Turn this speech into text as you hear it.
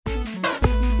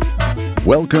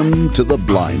Welcome to The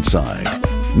Blind Side.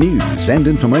 News and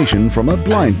information from a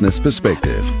blindness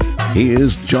perspective.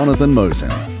 Here's Jonathan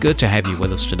Mosen. Good to have you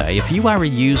with us today. If you are a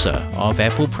user of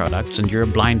Apple products and you're a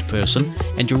blind person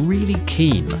and you're really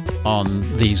keen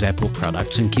on these Apple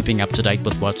products and keeping up to date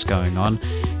with what's going on,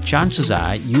 chances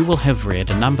are you will have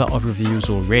read a number of reviews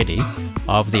already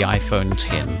of the iPhone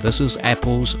X. This is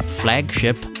Apple's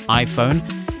flagship iPhone,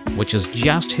 which has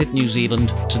just hit New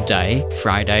Zealand today,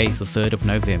 Friday, the 3rd of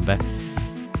November.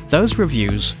 Those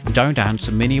reviews don't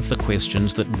answer many of the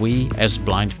questions that we as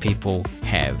blind people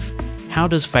have. How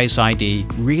does Face ID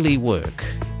really work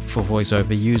for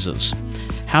VoiceOver users?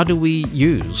 How do we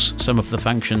use some of the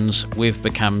functions we've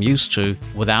become used to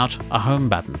without a home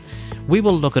button? We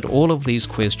will look at all of these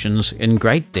questions in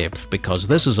great depth because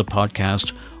this is a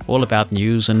podcast all about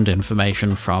news and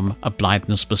information from a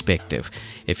blindness perspective.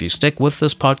 If you stick with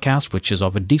this podcast, which is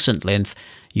of a decent length,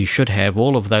 you should have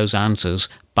all of those answers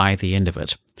by the end of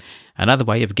it. Another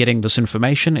way of getting this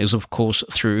information is, of course,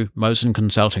 through Mosen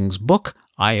Consulting's book,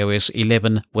 iOS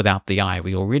 11 Without the I.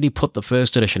 We already put the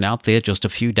first edition out there just a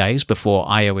few days before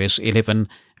iOS 11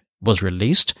 was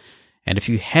released. And if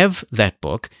you have that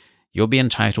book, you'll be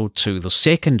entitled to the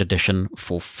second edition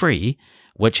for free,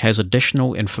 which has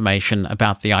additional information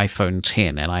about the iPhone X.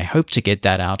 And I hope to get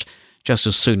that out just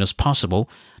as soon as possible,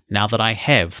 now that I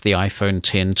have the iPhone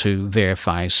X to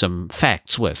verify some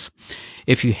facts with.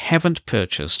 If you haven't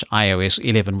purchased iOS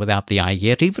 11 Without the I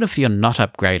yet, even if you're not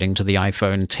upgrading to the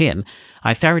iPhone X,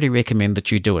 I thoroughly recommend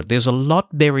that you do it. There's a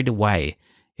lot buried away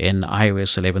in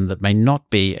iOS 11 that may not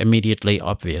be immediately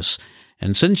obvious.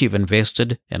 And since you've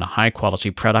invested in a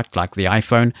high-quality product like the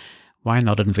iPhone, why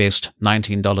not invest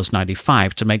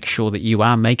 $19.95 to make sure that you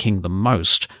are making the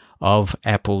most of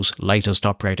Apple's latest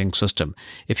operating system?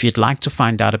 If you'd like to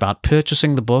find out about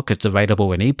purchasing the book, it's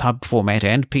available in EPUB format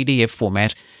and PDF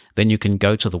format. Then you can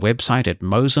go to the website at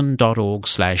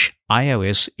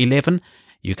mosen.org/iOS11.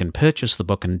 You can purchase the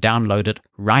book and download it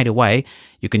right away.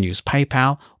 You can use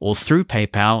PayPal or through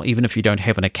PayPal. Even if you don't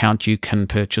have an account, you can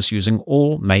purchase using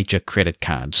all major credit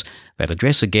cards. That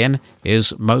address again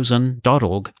is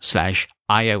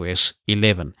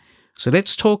mosen.org/iOS11. So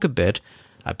let's talk a bit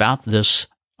about this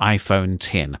iPhone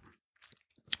X.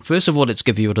 First of all, let's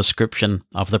give you a description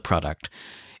of the product.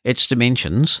 Its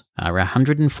dimensions are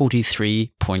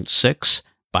 143.6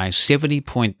 by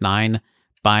 70.9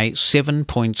 by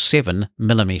 7.7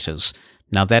 millimeters.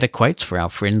 Now that equates, for our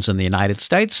friends in the United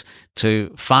States,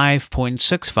 to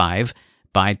 5.65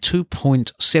 by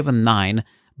 2.79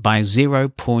 by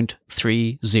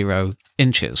 0.30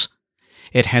 inches.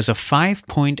 It has a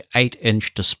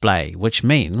 5.8-inch display, which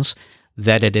means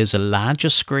that it is a larger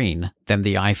screen than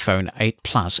the iPhone 8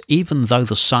 Plus, even though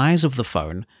the size of the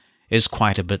phone is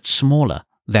quite a bit smaller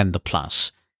than the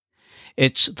Plus.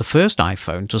 It's the first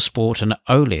iPhone to sport an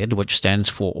OLED, which stands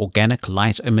for Organic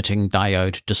Light Emitting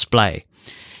Diode display.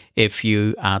 If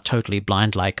you are totally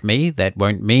blind like me, that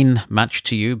won't mean much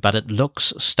to you, but it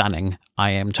looks stunning,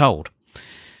 I am told.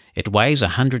 It weighs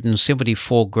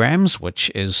 174 grams, which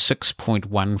is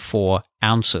 6.14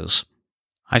 ounces.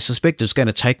 I suspect it's going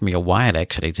to take me a while,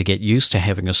 actually, to get used to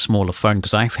having a smaller phone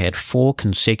because I've had 4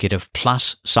 consecutive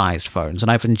Plus-sized phones, and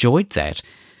I've enjoyed that,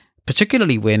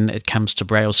 particularly when it comes to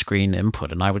Braille screen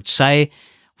input. And I would say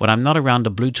when I'm not around a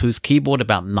Bluetooth keyboard,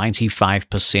 about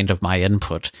 95% of my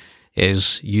input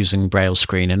is using Braille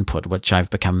screen input, which I've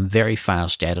become very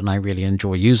fast at, and I really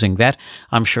enjoy using that.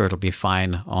 I'm sure it'll be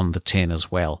fine on the 10 as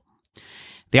well.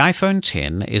 The iPhone X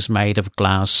is made of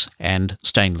glass and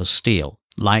stainless steel.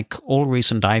 Like all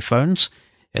recent iPhones,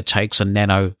 it takes a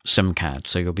nano SIM card,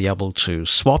 so you'll be able to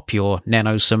swap your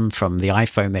nano SIM from the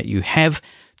iPhone that you have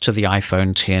to the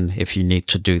iPhone X if you need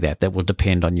to do that. That will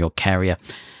depend on your carrier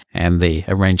and the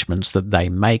arrangements that they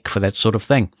make for that sort of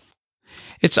thing.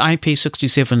 It's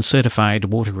IP67 certified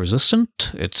water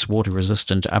resistant. It's water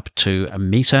resistant up to 1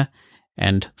 meter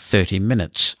and 30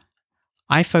 minutes.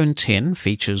 iPhone X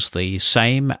features the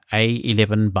same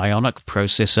A11 Bionic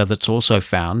processor that's also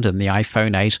found in the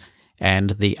iPhone 8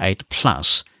 and the 8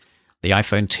 Plus. The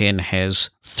iPhone X has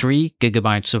 3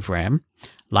 gigabytes of RAM,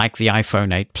 like the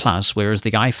iPhone 8 Plus, whereas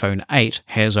the iPhone 8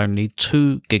 has only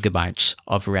 2 gigabytes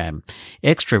of RAM.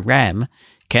 Extra RAM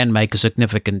can make a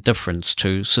significant difference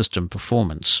to system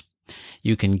performance.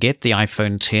 You can get the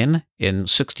iPhone X in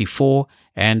 64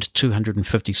 and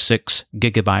 256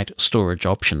 gigabyte storage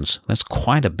options. That's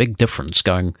quite a big difference,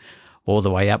 going all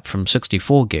the way up from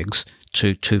 64 gigs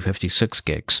to 256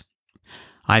 gigs.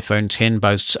 iPhone X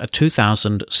boasts a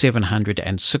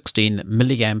 2,716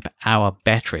 milliamp hour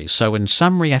battery. So in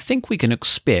summary, I think we can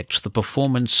expect the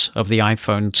performance of the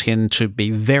iPhone X to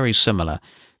be very similar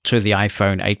to the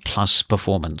iPhone 8 Plus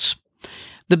performance.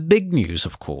 The big news,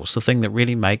 of course, the thing that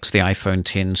really makes the iPhone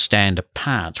X stand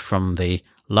apart from the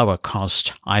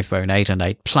lower-cost iPhone 8 and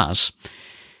 8 Plus,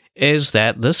 is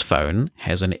that this phone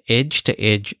has an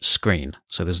edge-to-edge screen.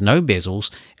 So there's no bezels,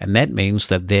 and that means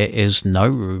that there is no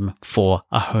room for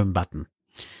a home button.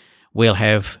 We'll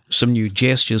have some new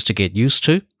gestures to get used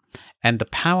to, and the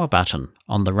power button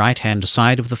on the right-hand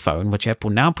side of the phone, which Apple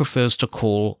now prefers to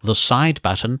call the side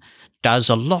button, does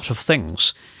a lot of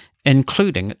things,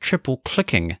 including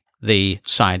triple-clicking the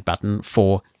side button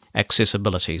for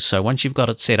accessibility. So once you've got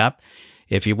it set up,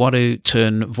 if you want to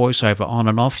turn VoiceOver on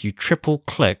and off, you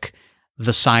triple-click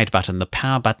the side button, the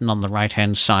power button on the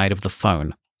right-hand side of the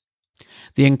phone.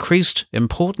 The increased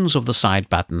importance of the side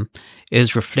button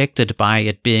is reflected by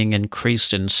it being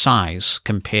increased in size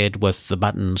compared with the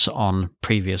buttons on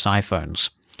previous iPhones.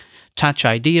 Touch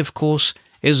ID, of course,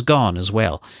 is gone as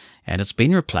well, and it's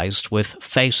been replaced with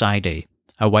Face ID,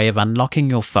 a way of unlocking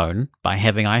your phone by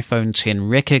having iPhone X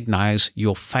recognize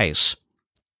your face.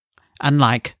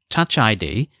 Unlike Touch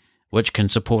ID, which can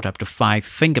support up to 5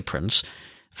 fingerprints,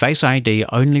 Face ID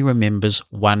only remembers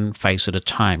one face at a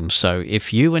time. So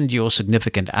if you and your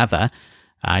significant other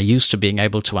are used to being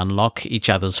able to unlock each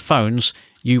other's phones,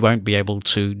 you won't be able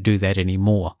to do that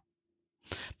anymore.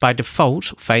 By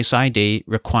default, Face ID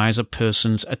requires a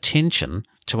person's attention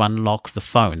to unlock the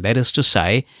phone. That is to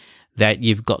say that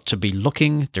you've got to be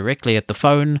looking directly at the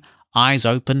phone, eyes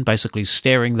open, basically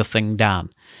staring the thing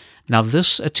down. Now,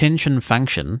 this attention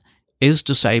function is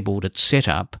disabled at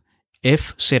setup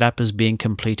if setup is being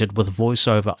completed with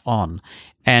VoiceOver on,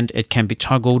 and it can be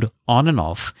toggled on and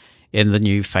off in the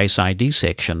new Face ID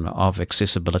section of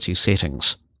accessibility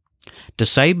settings.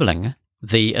 Disabling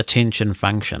the attention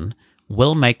function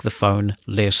will make the phone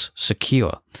less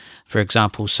secure. For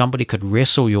example, somebody could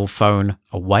wrestle your phone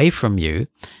away from you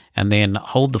and then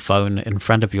hold the phone in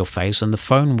front of your face, and the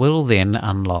phone will then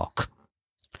unlock.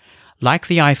 Like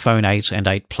the iPhone 8 and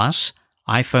 8 Plus,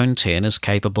 iPhone X is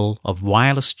capable of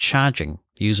wireless charging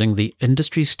using the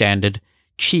industry-standard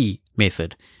Qi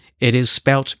method. It is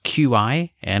spelt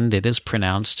QI and it is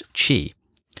pronounced Qi.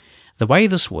 The way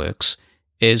this works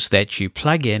is that you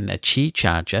plug in a Qi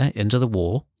charger into the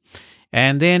wall,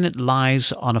 and then it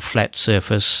lies on a flat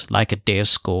surface like a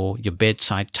desk or your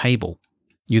bedside table.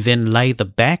 You then lay the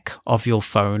back of your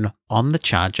phone on the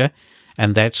charger,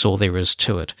 and that's all there is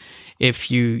to it.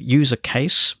 If you use a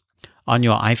case on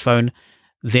your iPhone,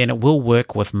 then it will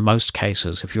work with most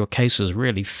cases. If your case is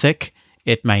really thick,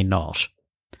 it may not.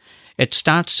 It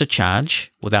starts to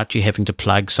charge without you having to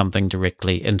plug something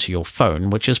directly into your phone,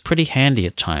 which is pretty handy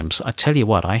at times. I tell you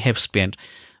what, I have spent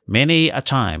many a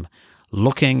time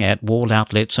looking at wall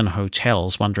outlets in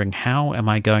hotels, wondering how am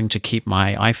I going to keep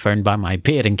my iPhone by my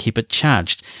bed and keep it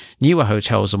charged. Newer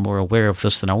hotels are more aware of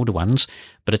this than older ones,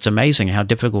 but it's amazing how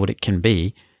difficult it can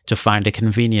be to find a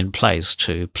convenient place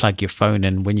to plug your phone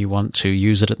in when you want to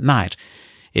use it at night.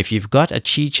 If you've got a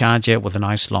Qi charger with a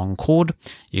nice long cord,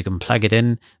 you can plug it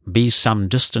in, be some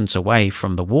distance away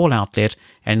from the wall outlet,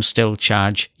 and still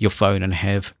charge your phone and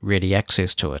have ready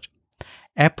access to it.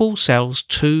 Apple sells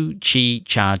 2 Qi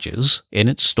chargers in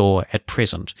its store at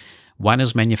present. One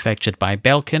is manufactured by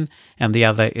Belkin and the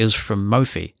other is from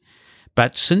Mophie.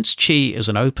 But since Qi is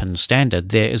an open standard,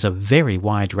 there is a very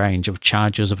wide range of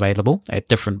chargers available at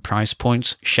different price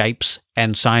points, shapes,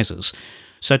 and sizes.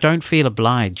 So don't feel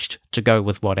obliged to go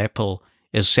with what Apple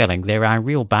is selling. There are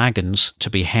real bargains to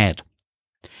be had.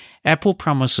 Apple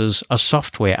promises a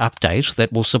software update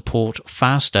that will support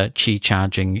faster Qi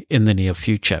charging in the near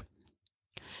future.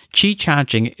 Qi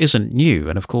charging isn't new,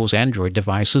 and of course Android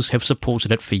devices have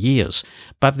supported it for years,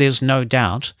 but there's no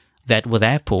doubt that with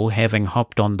Apple having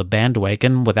hopped on the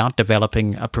bandwagon without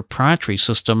developing a proprietary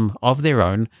system of their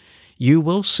own, you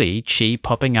will see Qi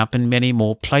popping up in many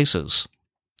more places.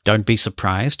 Don't be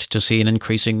surprised to see an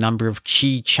increasing number of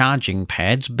Qi charging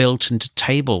pads built into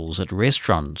tables at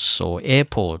restaurants or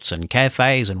airports and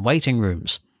cafes and waiting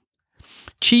rooms.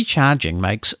 Qi charging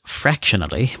makes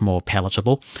fractionally more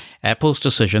palatable Apple's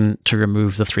decision to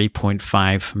remove the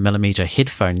 3.5mm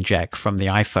headphone jack from the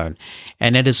iPhone,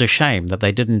 and it is a shame that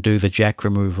they didn't do the jack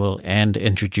removal and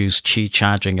introduce Qi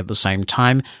charging at the same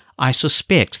time. I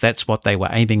suspect that's what they were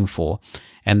aiming for,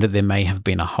 and that there may have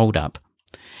been a hold-up.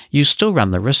 You still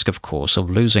run the risk, of course, of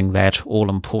losing that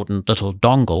all-important little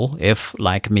dongle if,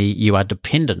 like me, you are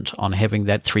dependent on having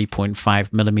that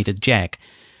 3.5mm jack.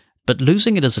 But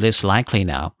losing it is less likely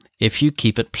now if you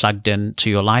keep it plugged in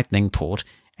to your Lightning port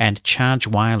and charge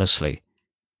wirelessly.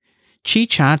 Qi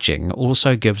charging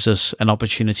also gives us an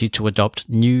opportunity to adopt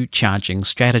new charging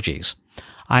strategies.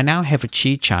 I now have a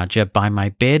Qi charger by my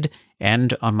bed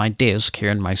and on my desk here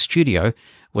in my studio,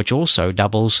 which also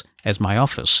doubles as my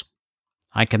office.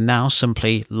 I can now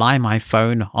simply lie my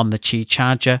phone on the Qi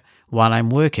charger while I'm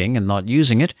working and not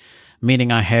using it,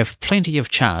 meaning I have plenty of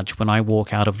charge when I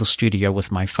walk out of the studio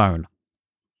with my phone.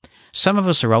 Some of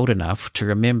us are old enough to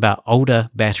remember older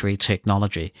battery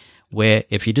technology, where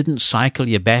if you didn't cycle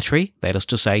your battery, that is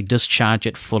to say discharge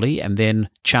it fully and then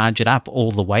charge it up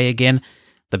all the way again,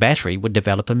 the battery would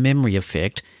develop a memory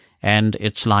effect and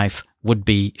its life would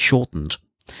be shortened.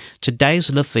 Today's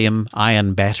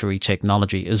lithium-ion battery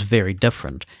technology is very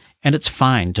different, and it's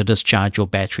fine to discharge your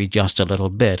battery just a little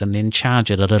bit and then charge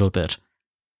it a little bit.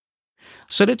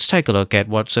 So let's take a look at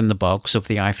what's in the box of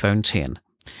the iPhone X.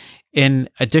 In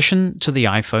addition to the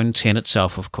iPhone X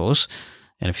itself, of course,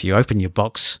 and if you open your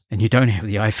box and you don't have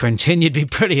the iPhone X, you'd be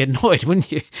pretty annoyed,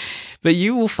 wouldn't you? But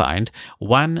you will find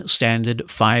one standard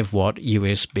 5-watt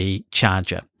USB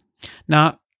charger.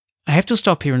 Now, I have to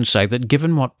stop here and say that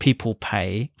given what people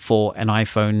pay for an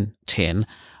iPhone X,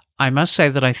 I must say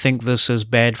that I think this is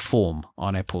bad form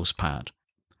on Apple's part.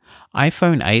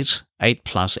 iPhone 8, 8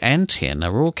 Plus, and 10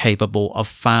 are all capable of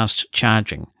fast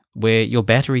charging, where your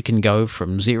battery can go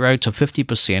from 0 to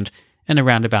 50% in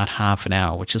around about half an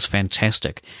hour, which is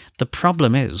fantastic. The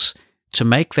problem is, to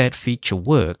make that feature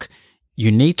work,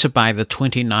 you need to buy the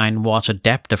 29-watt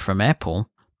adapter from Apple,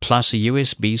 plus a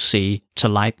USB-C to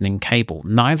Lightning cable,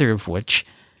 neither of which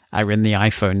are in the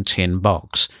iPhone X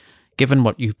box. Given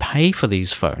what you pay for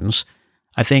these phones,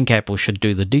 I think Apple should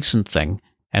do the decent thing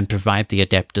and provide the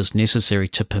adapters necessary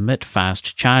to permit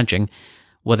fast charging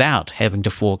without having to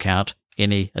fork out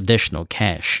any additional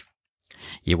cash.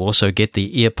 You also get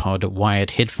the EarPod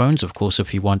wired headphones. Of course,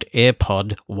 if you want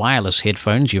AirPod wireless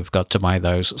headphones, you've got to buy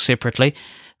those separately.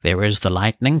 There is the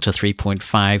Lightning to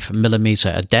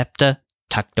 3.5mm adapter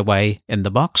tucked away in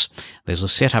the box. There's a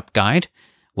setup guide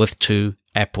with 2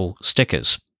 Apple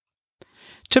stickers.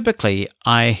 Typically,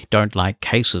 I don't like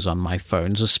cases on my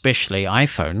phones, especially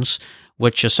iPhones,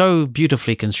 which are so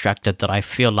beautifully constructed that I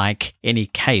feel like any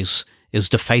case is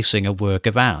defacing a work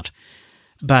of art.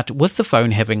 But with the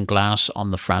phone having glass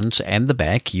on the front and the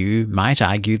back, you might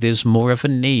argue there's more of a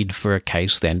need for a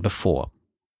case than before.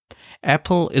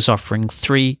 Apple is offering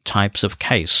 3 types of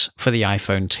case for the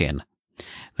iPhone X.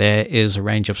 There is a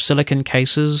range of silicone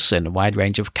cases in a wide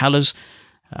range of colors,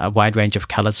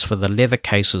 for the leather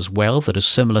case as well that is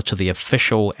similar to the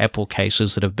official Apple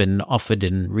cases that have been offered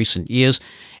in recent years.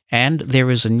 And there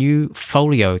is a new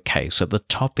folio case at the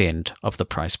top end of the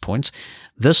price points.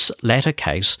 This latter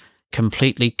case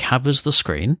completely covers the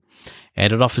screen,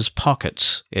 and it offers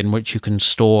pockets in which you can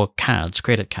store cards,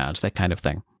 credit cards, that kind of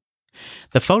thing.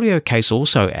 The folio case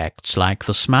also acts like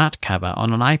the smart cover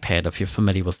on an iPad, if you're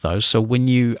familiar with those. So when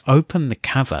you open the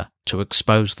cover to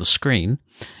expose the screen,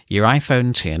 your iPhone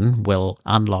X will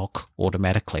unlock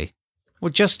automatically.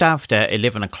 Well, just after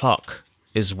 11 o'clock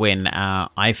is when our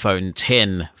iPhone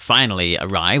X finally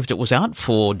arrived. It was out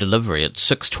for delivery at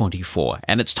 6:24,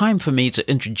 and it's time for me to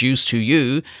introduce to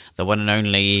you the one and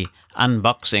only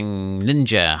unboxing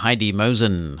ninja, Heidi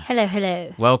Mosen. Hello,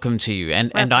 hello. Welcome to you,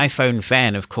 and iPhone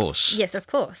fan, of course. Yes, of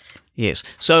course. Yes.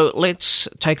 So let's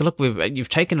take a look. You've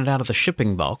taken it out of the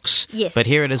shipping box. Yes. But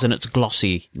here it is in its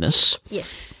glossiness.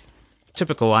 Yes.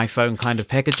 Typical iPhone kind of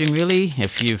packaging, really.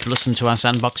 If you've listened to us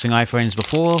unboxing iPhones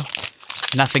before,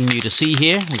 nothing new to see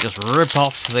here. We just rip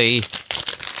off the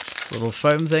little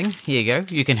foam thing. Here you go.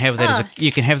 You can have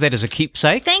that as a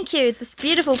keepsake. Thank you. This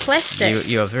beautiful plastic.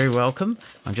 You are very welcome.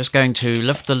 I'm just going to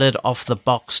lift the lid off the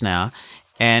box now.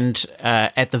 And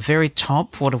at the very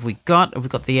top, what have we got? Have we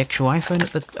got the actual iPhone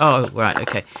at the... Oh, right,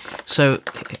 okay. So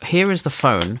here is the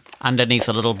phone underneath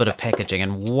a little bit of packaging.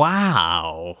 And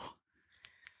wow!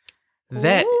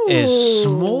 That is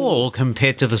small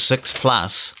compared to the 6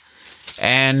 Plus.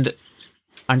 And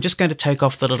I'm just going to take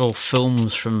off the little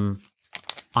films from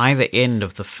either end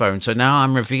of the phone. So now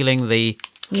I'm revealing the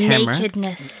camera.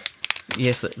 Nakedness.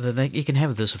 Yes, you can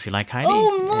have this if you like, Heidi.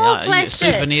 Oh, more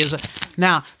plastic. Souvenirs.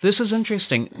 Now, this is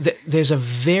interesting. There's a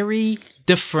very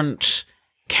different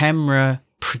camera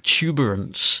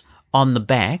protuberance on the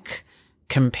back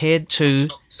compared to...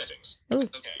 Settings. Ooh.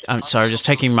 Okay. I'm sorry,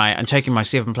 I'm taking my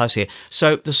 7 Plus here.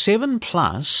 So the 7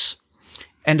 Plus,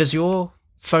 and does your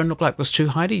phone look like this too,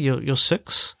 Heidi? Your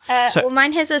 6? Well,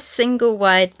 mine has a single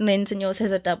wide lens and yours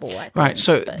has a double wide right, lens.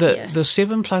 so But, the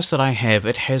 7 Plus that I have,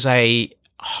 it has a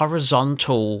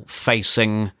horizontal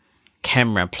facing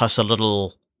camera plus a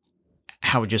little,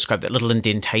 how would you describe that, little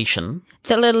indentation?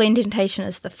 The little indentation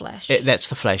is the flash. That's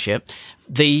the flash, yeah.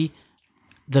 The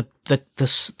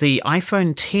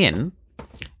iPhone X,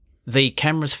 the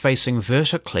camera's facing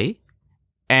vertically,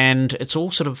 and it's all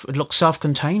it looks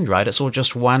self-contained, right? It's all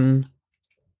just one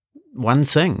one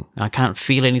thing. I can't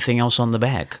feel anything else on the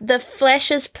back. The flash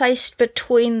is placed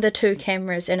between the two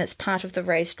cameras and it's part of the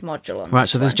raised module. Right,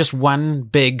 so there's just one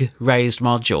big raised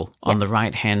module on the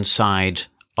right-hand side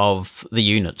of the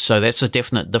unit. So that's a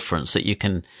definite difference that you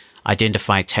can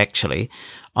identify tactually.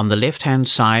 On the left-hand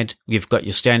side, you've got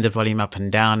your standard volume up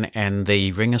and down and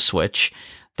the ringer switch.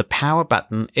 The power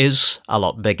button is a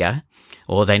lot bigger,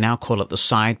 or they now call it the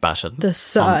side button. The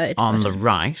side on the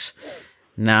right.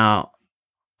 Now,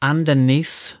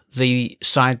 underneath the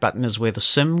side button is where the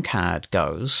SIM card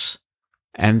goes,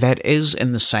 and that is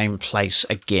in the same place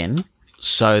again,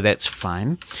 so that's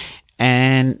fine.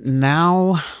 And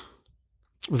now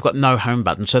we've got no home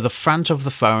button. So the front of the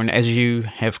phone, as you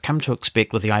have come to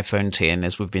expect with the iPhone 10,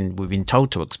 as we've been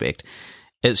told to expect,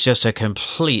 it's just a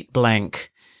complete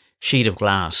blank sheet of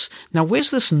glass. Now,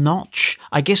 where's this notch?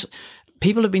 I guess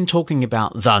people have been talking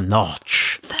about the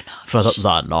notch.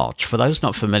 The notch. For those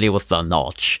not familiar with the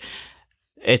notch,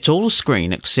 it's all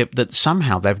screen except that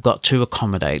somehow they've got to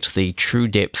accommodate the true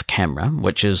depth camera,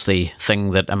 which is the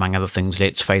thing that, among other things,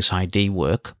 lets Face ID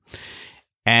work.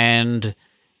 And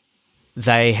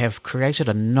they have created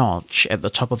a notch at the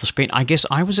top of the screen. I guess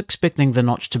I was expecting the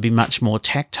notch to be much more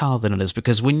tactile than it is,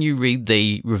 because when you read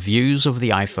the reviews of the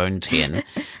iPhone 10,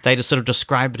 they just sort of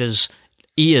describe it as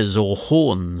ears or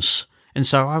horns. And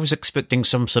so I was expecting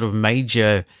some sort of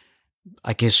major,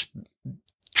 I guess,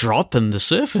 drop in the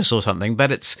surface or something,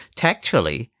 but it's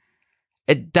tactually,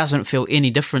 it doesn't feel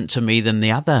any different to me than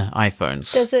the other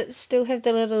iPhones. Does it still have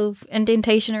the little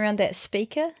indentation around that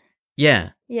speaker?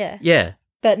 Yeah. Yeah. Yeah.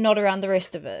 But not around the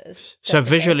rest of it. So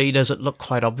visually, does it look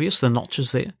quite obvious, the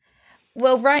notches there?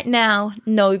 Well, right now,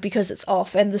 no, because it's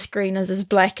off and the screen is as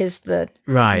black as the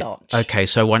notch. Okay,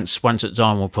 so once it's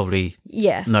on, we'll probably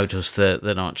notice the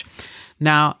notch.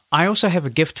 Now, I also have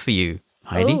a gift for you,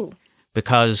 Heidi,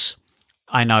 because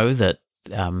I know that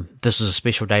this is a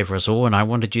special day for us all, and I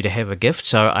wanted you to have a gift,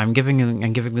 so I'm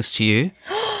giving this to you.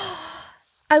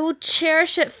 I will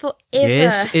cherish it forever.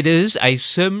 Yes, it is a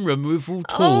SIM removal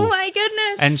tool. Oh my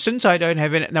goodness. And since I don't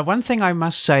have it, now one thing I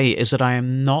must say is that I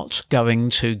am not going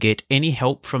to get any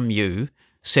help from you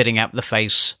setting up the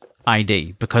Face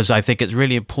ID, because I think it's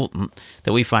really important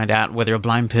that we find out whether a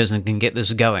blind person can get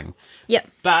this going. Yep.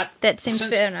 But that seems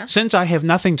fair enough. Since I have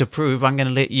nothing to prove, I'm going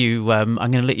to let you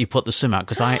put the SIM out,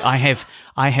 because I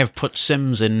have put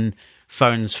SIMs in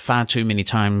phones far too many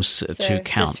times to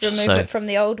count. Just remove it from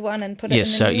the old one and put it in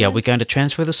the new one? We're going to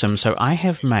transfer the SIM. So I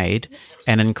have made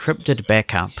an encrypted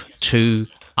backup to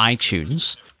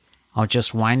iTunes. I'll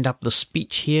just wind up the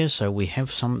speech here so we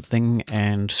have something,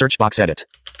 and search box edit.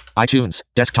 iTunes,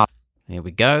 desktop. There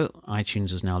we go.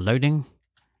 iTunes is now loading.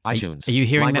 iTunes. Are you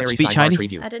hearing Library that speech, Heidi?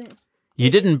 preview. I didn't. You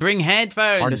didn't bring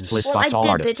headphones. Artists list Well, box I all did.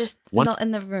 artists. They're just One. not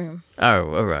in the room.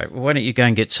 Oh, all right. Why don't you go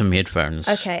and get some headphones?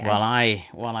 Okay.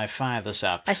 While I fire this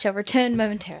up. I shall return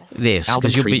momentarily. Yes,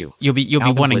 Albums because you'll be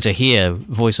Albums wanting list. to hear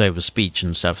voiceover speech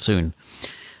and stuff soon.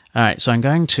 All right, so I'm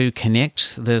going to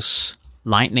connect this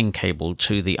lightning cable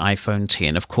to the iPhone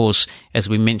 10. Of course, as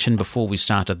we mentioned before we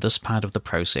started this part of the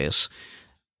process,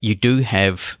 you do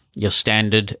have your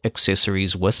standard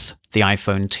accessories with the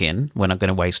iPhone 10. We're not going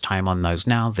to waste time on those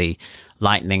now. The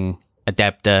lightning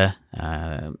adapter,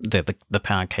 the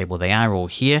power cable, they are all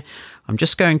here. I'm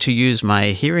just going to use my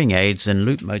hearing aids in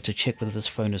loop mode to check whether this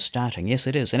phone is starting. Yes,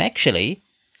 it is. And actually,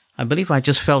 I believe I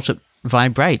just felt it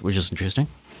vibrate, which is interesting.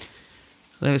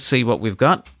 So let's see what we've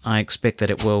got. I expect that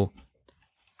it will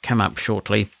come up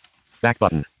shortly. Back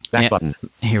button. Back button.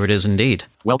 Here it is indeed.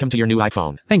 Welcome to your new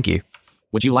iPhone. Thank you.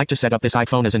 Would you like to set up this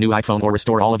iPhone as a new iPhone or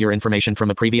restore all of your information from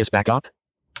a previous backup?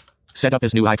 Set up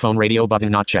as new iPhone, radio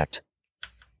button not checked.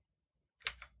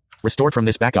 Restored from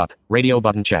this backup, radio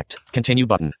button checked. Continue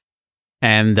button.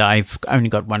 And I've only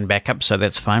got one backup, so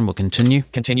that's fine. We'll continue.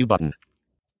 Continue button.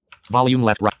 Volume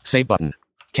left right. Save button.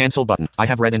 Cancel button. I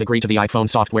have read and agreed to the iPhone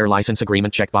software license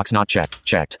agreement checkbox not checked.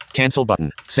 Checked. Cancel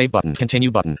button. Save button.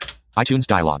 Continue button. iTunes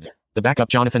dialog. The backup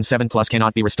Jonathan 7 Plus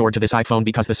cannot be restored to this iPhone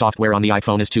because the software on the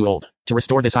iPhone is too old. To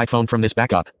restore this iPhone from this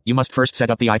backup, you must first set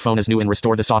up the iPhone as new and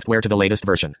restore the software to the latest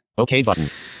version. OK button.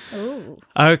 Ooh.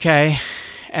 Okay.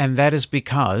 And that is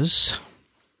because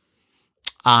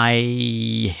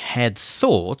I had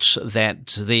thought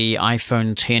that the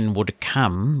iPhone 10 would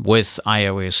come with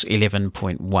iOS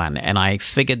 11.1, and I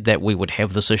figured that we would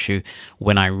have this issue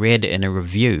when I read in a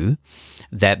review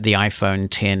that the iPhone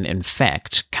 10, in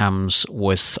fact, comes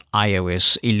with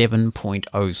iOS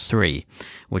 11.03,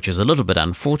 which is a little bit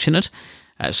unfortunate.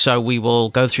 So we will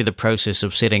go through the process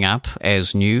of setting up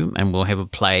as new, and we'll have a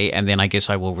play, and then I guess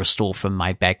I will restore from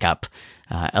my backup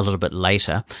a little bit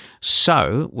later.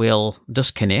 So we'll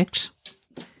disconnect,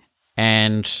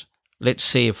 and let's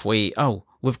see if we. Oh,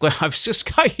 we've got. I've just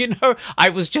got. I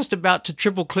was just about to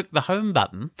triple click the home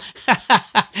button,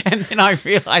 and then I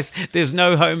realized there's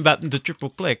no home button to triple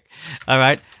click. All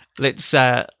right. Let's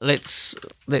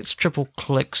triple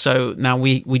click. So now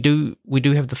we do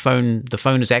have the phone. The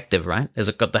phone is active, right? Has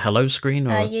it got the hello screen?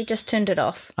 Or? You just turned it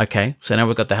off. Okay, so now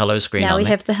we've got the hello screen. Now we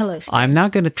have the hello screen. I'm now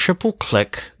going to triple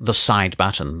click the side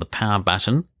button, the power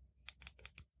button.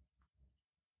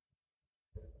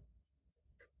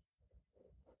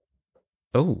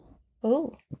 Oh.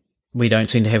 We don't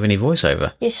seem to have any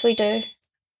voiceover. Yes, we do.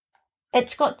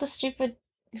 It's got the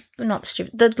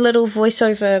the little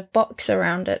voiceover box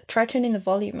around it. Try turning the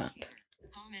volume up.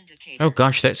 Oh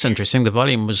gosh, that's interesting. The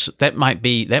volume that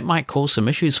might cause some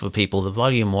issues for people. The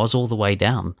volume was all the way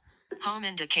down. Home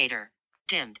indicator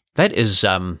dimmed. That is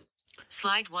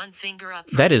slide one finger up.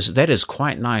 That is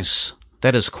quite nice.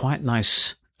 That is quite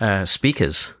nice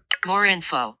speakers. More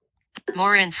info.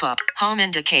 Home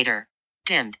indicator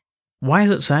dimmed. Why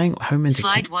is it saying home indicator?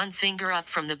 Slide one finger up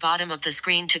from the bottom of the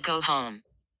screen to go home.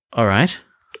 All right.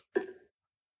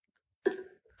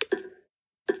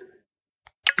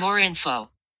 More info.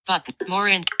 Button.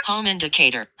 Home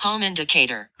indicator. Home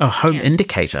indicator. Oh, home dimmed.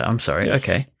 indicator. I'm sorry. Yes.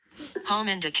 Okay. Home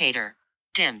indicator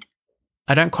dimmed.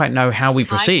 I don't quite know how we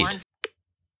Slide proceed. one.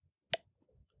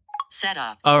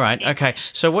 Setup. All right. Okay.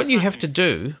 So what you have to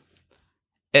do,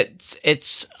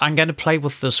 I'm going to play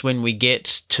with this when we get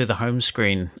to the home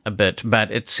screen a bit,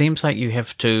 but it seems like you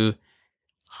have to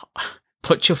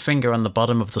put your finger on the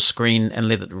bottom of the screen and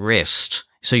let it rest.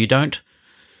 So you don't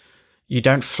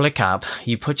flick up.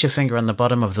 You put your finger on the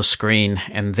bottom of the screen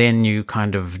and then you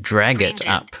kind of drag Screen it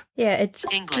dim. up. Yeah, it's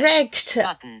English. drag to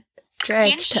Button.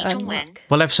 unlock.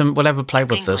 We'll have a play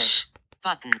with English. this.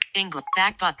 Button. English.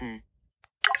 Back button.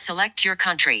 Select your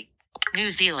country. New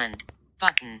Zealand.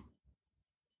 Button.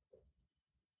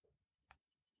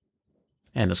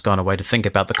 And it's gone away to think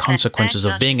about the consequences of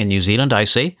button. being in New Zealand, I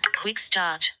see. Quick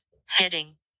start.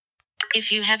 Heading.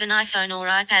 If you have an iPhone or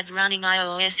iPad running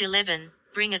iOS 11,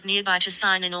 bring it nearby to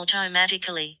sign in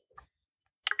automatically.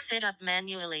 Set up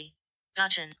manually.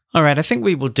 Button. All right, I think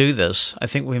we will do this. I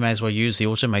think we may as well use the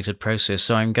automated process.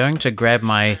 So I'm going to grab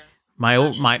my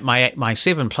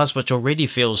 7 Plus, which already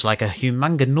feels like a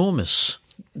humongous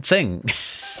thing.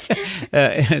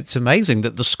 It's amazing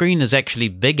that the screen is actually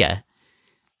bigger.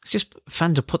 It's just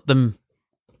fun to put them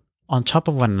on top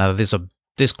of one another.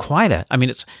 There's quite a. I mean,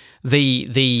 it's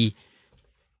the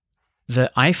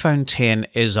iPhone 10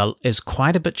 is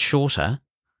quite a bit shorter,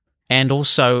 and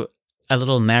also a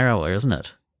little narrower, isn't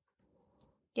it?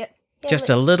 Yep. Just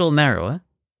a little narrower,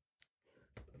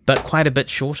 but quite a bit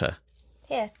shorter.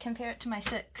 Yeah, compare it to my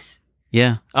 6.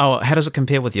 Yeah. Oh, how does it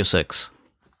compare with your 6?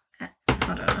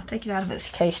 Hold on, I'll take it out of its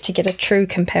case to get a true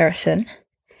comparison.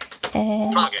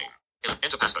 And Try again.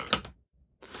 Enter passcode.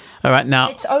 All right, now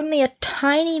it's only a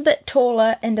tiny bit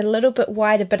taller and a little bit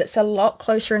wider, but it's a lot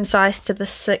closer in size to the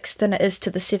 6 than it is to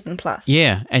the 7 Plus.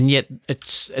 yeah, and yet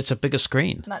it's a bigger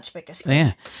screen. Much bigger screen.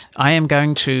 Yeah. I am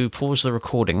going to pause the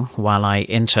recording while I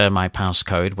enter my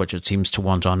passcode, which it seems to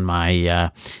want on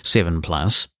my 7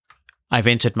 Plus. I've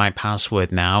entered my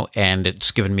password now, and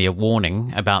it's given me a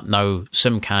warning about no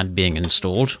SIM card being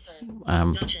installed.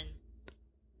 Button.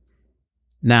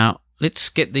 Now, let's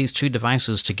get these two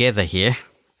devices together here.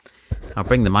 I'll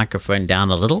bring the microphone down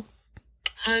a little.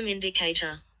 Home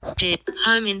indicator.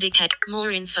 Home indicator.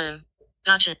 More info.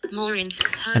 Button. More info.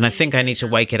 And I think I need to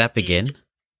wake it up again.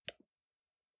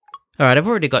 All right, I've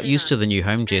already got used to the new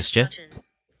home gesture.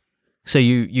 So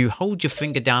you hold your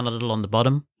finger down a little on the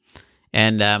bottom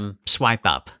and swipe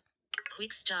up.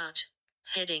 Quick start.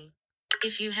 Heading.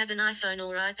 If you have an iPhone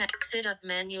or iPad,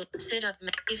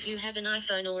 if you have an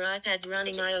iPhone or iPad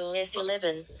running iOS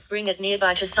 11, bring it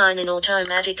nearby to sign in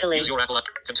automatically. Use your Apple app.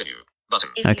 Continue. Button.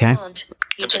 If Okay. you want,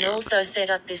 you Continue. can also set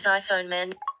up this iPhone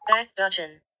back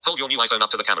button. Hold your new iPhone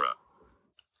up to the camera.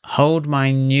 Hold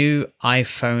my new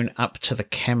iPhone up to the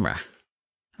camera.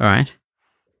 All right.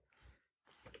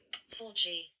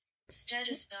 4G.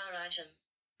 Status bar item.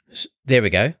 There we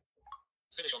go.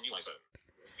 Finish on new iPhone.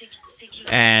 Secure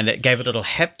And it gave a little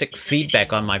haptic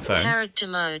feedback on my phone. Character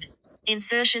mode.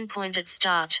 Insertion point at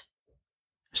start.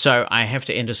 So I have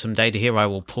to enter some data here. I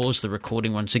will pause the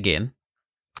recording once again.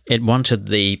 It wanted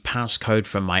the passcode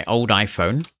from my old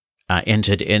iPhone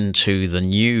entered into the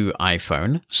new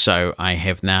iPhone. So I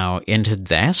have now entered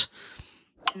that.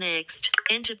 Next.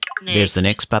 Enter. Next. There's the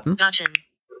next button. Button.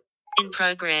 In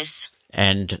progress.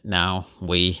 And now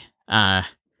we are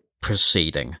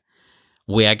proceeding.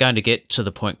 We are going to get to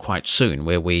the point quite soon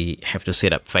where we have to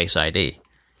set up Face ID.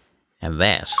 And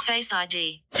that Face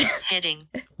ID. Heading.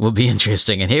 will be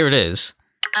interesting. And here it is.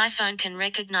 iPhone can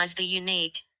recognize the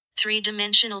unique,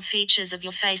 three-dimensional features of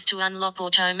your face to unlock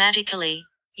automatically,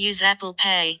 use Apple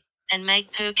Pay, and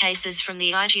make purchases from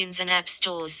the iTunes and App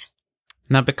Stores.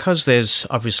 Now, because there's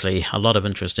obviously a lot of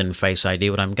interest in Face ID,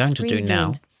 what I'm going to do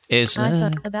now is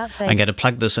I'm going to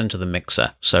plug this into the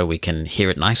mixer so we can hear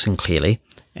it nice and clearly.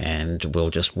 And we'll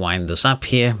just wind this up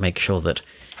here, make sure that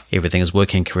everything is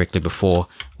working correctly before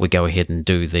we go ahead and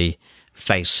do the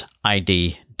Face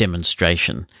ID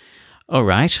demonstration. All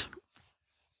right.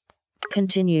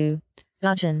 Continue.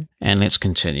 Button. And let's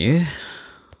continue.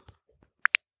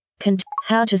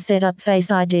 How to set up Face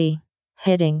ID.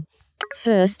 Heading.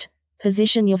 First,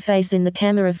 position your face in the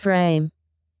camera frame.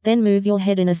 Then move your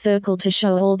head in a circle to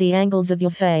show all the angles of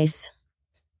your face.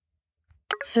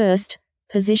 First,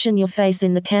 position your face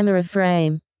in the camera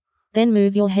frame. Then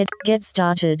move your head. Get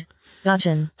started.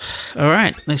 Button. All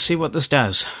right, let's see what this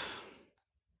does.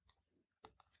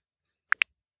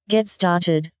 Get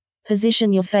started.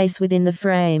 Position your face within the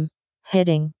frame.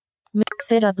 Heading.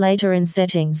 Set up later in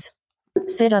settings.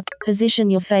 Set up. Position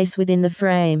your face within the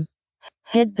frame.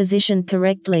 Head positioned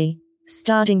correctly.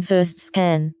 Starting first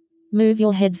scan. Move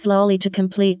your head slowly to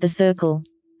complete the circle.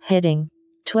 Heading.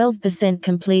 12%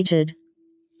 completed.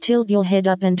 Tilt your head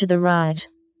up and to the right.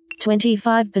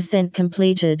 25%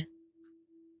 completed.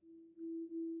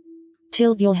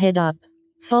 Tilt your head up.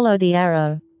 Follow the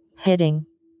arrow. Heading.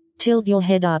 Tilt your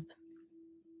head up.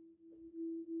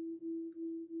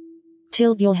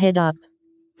 Tilt your head up.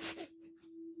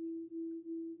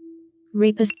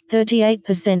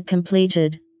 38%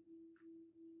 completed.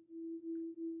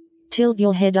 Tilt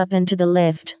your head up and to the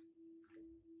left.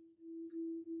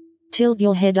 Tilt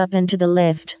your head up and to the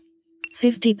left.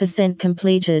 50%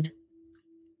 completed.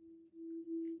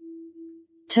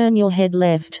 Turn your head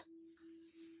left.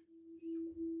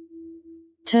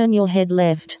 Turn your head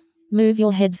left. Move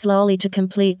your head slowly to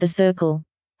complete the circle.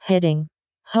 Heading.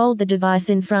 Hold the device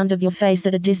in front of your face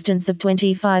at a distance of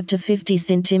 25 to 50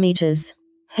 centimeters.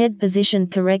 Head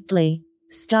positioned correctly.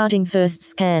 Starting first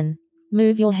scan.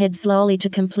 Move your head slowly to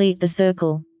complete the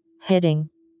circle. Heading.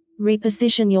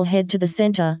 Reposition your head to the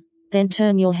center, then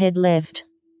turn your head left.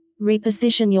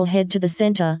 Reposition your head to the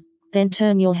center, then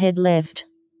turn your head left.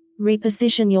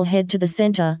 Reposition your head to the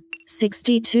center.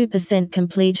 62%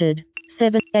 completed.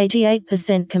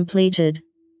 88% completed.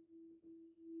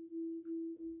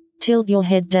 Tilt your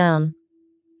head down.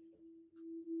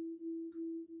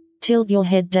 Tilt your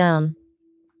head down.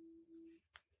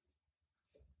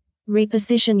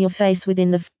 Reposition your face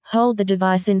within the hold the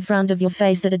device in front of your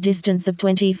face at a distance of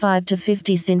 25 to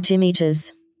 50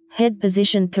 centimeters. Head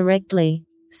positioned correctly.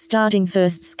 Starting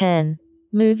first scan.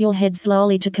 Move your head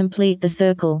slowly to complete the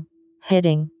circle.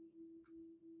 Heading.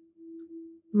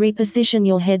 Reposition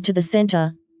your head to the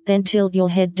center, then tilt your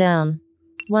head down.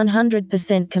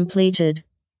 100% completed.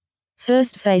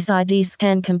 First Face ID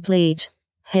scan complete.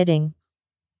 Heading.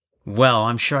 Well,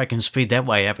 I'm sure I can speed that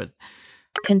way up.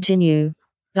 Continue.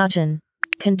 Button.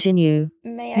 Continue.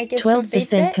 May I give some 12%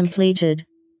 feedback? completed.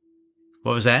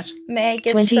 What was that? May I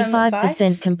give some 25%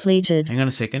 advice? completed. Hang on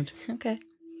a second. Okay.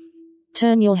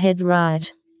 Turn your head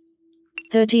right.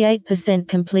 38%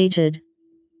 completed.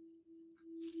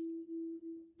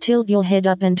 Tilt your head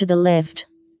up and to the left.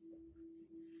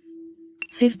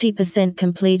 50%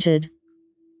 completed.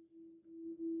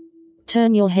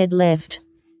 Turn your head left.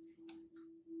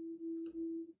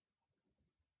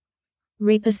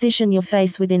 Reposition your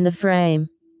face within the frame.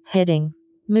 Heading.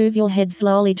 Move your head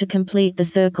slowly to complete the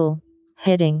circle.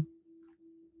 Heading.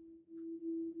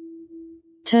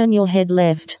 Turn your head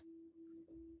left.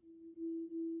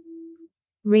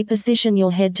 Reposition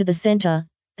your head to the center,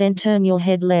 then turn your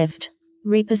head left.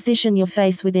 Reposition your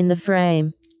face within the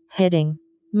frame. Heading.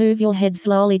 Move your head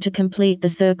slowly to complete the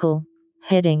circle.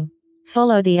 Heading.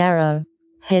 Follow the arrow.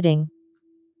 Heading.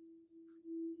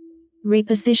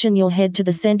 Reposition your head to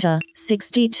the center.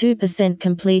 62%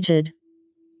 completed.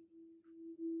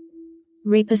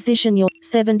 Reposition your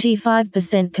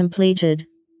 75% completed.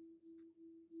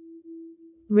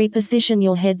 Reposition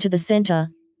your head to the center,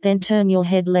 then turn your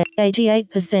head left.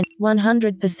 88%,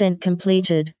 100%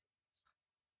 completed.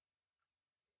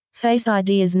 Face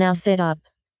ID is now set up.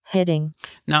 Heading.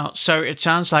 Now, so it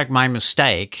sounds like my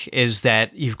mistake is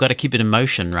that you've got to keep it in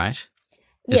motion, right?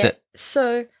 Is Yeah. it?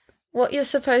 So what you're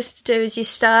supposed to do is you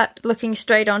start looking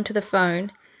straight onto the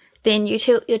phone, then you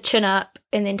tilt your chin up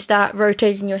and then start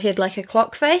rotating your head like a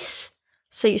clock face.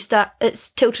 So it's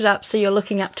tilted up so you're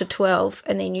looking up to 12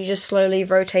 and then you just slowly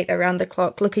rotate around the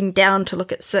clock, looking down to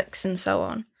look at 6 and so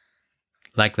on.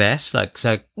 Like that? Like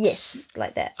so? Yes,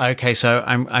 like that. Okay, so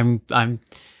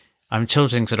I'm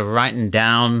tilting sort of right and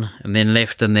down and then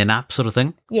left and then up sort of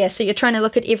thing? Yeah, so you're trying to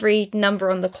look at every number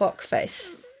on the clock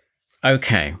face.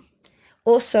 Okay.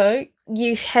 Also,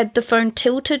 you had the phone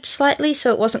tilted slightly,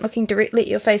 so it wasn't looking directly at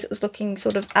your face, it was looking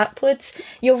sort of upwards.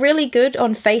 You're really good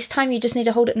on FaceTime, you just need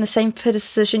to hold it in the same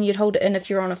position you'd hold it in if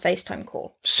you're on a FaceTime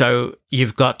call. So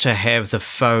you've got to have the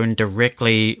phone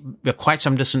directly, quite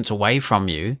some distance away from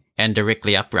you and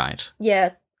directly upright.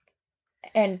 Yeah,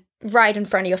 and right in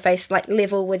front of your face, like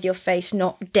level with your face,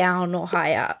 not down or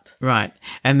high up. Right.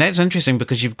 And that's interesting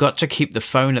because you've got to keep the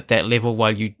phone at that level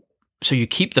so you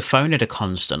keep the phone at a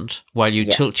constant while you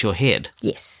tilt your head.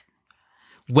 Yes.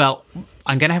 Well,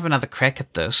 I'm going to have another crack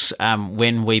at this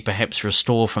when we perhaps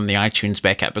restore from the iTunes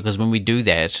backup, because when we do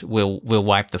that, we'll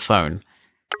wipe the phone.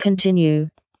 Continue.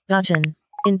 Button.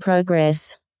 In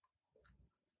progress.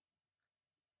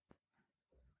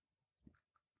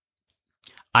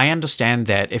 I understand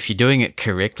that if you're doing it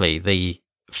correctly, the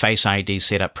Face ID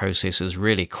setup process is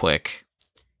really quick.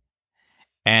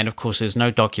 And of course, there's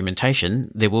no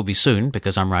documentation. There will be soon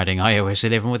because I'm writing iOS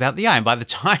 11 without the I. And by the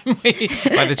time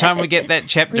we get that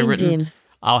chapter Screen written, dimmed.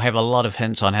 I'll have a lot of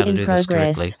hints on how to do this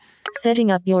correctly. Setting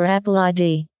up your Apple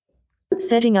ID.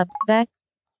 Setting up back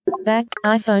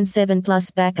iPhone 7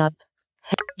 Plus backup.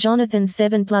 Jonathan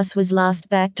 7 Plus was last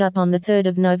backed up on the 3rd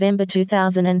of November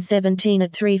 2017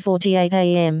 at 3:48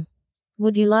 a.m.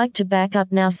 Would you like to back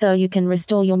up now so you can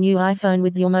restore your new iPhone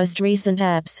with your most recent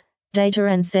apps, data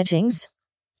and settings?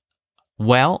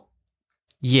 Well,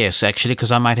 yes, actually,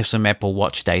 because I might have some Apple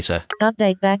Watch data.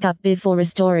 Update backup before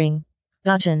restoring.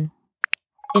 Button.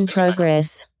 In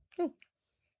progress. So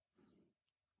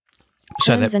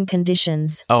Terms and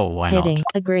conditions. Oh, why Heading. not?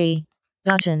 Agree.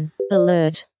 Button.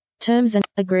 Alert. Terms and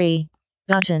agree.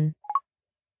 Button.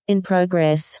 In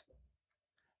progress.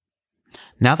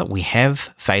 Now that we have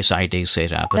Face ID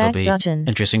set up, it'll Back be button.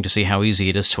 interesting to see how easy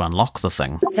it is to unlock the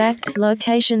thing. Back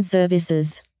location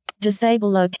services.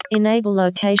 Disable enable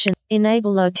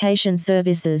location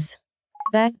services.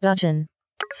 Back button.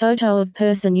 Photo of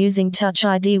person using Touch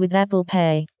ID with Apple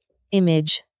Pay.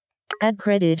 Image. Add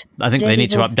credit. I think they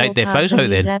need to update their photo Use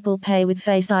then. Apple Pay with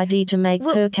Face ID to make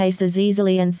purchases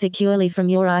easily and securely from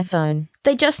your iPhone.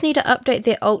 They just need to update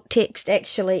their alt text,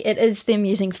 actually. It is them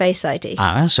using Face ID.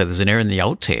 Ah, so there's an error in the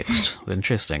alt text.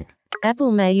 Interesting.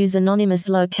 Apple may use anonymous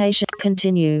location.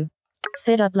 Continue.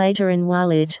 Set up later in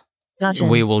Wallet. Button.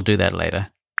 We will do that later.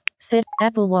 Set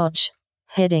Apple Watch.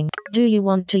 Heading. Do you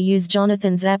want to use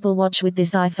Jonathan's Apple Watch with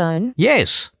this iPhone?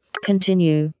 Yes.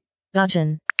 Continue.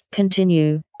 Button.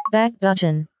 Continue. Back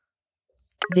button.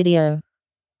 Video.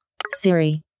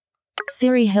 Siri.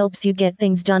 Siri helps you get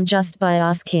things done just by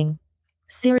asking.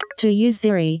 Siri. To use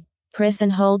Siri, press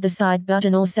and hold the side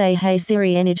button or say "Hey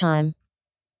Siri" anytime.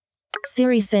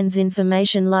 Siri sends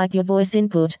information like your voice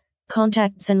input,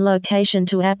 contacts and location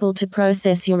to Apple to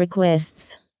process your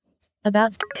requests.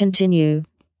 About. Continue.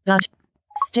 But.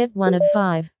 Step 1 of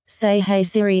 5. Say "Hey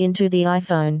Siri" into the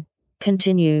iPhone.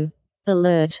 Continue.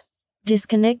 Alert.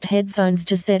 Disconnect headphones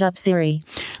to set up Siri.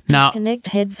 Now, Disconnect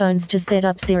headphones to set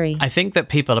up Siri. I think that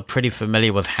people are pretty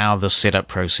familiar with how the setup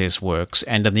process works,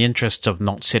 and in the interest of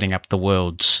not setting up the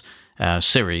world's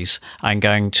Siris, I'm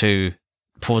going to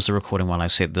pause the recording while I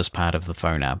set this part of the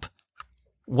phone up.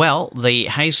 Well, the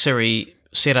Hey Siri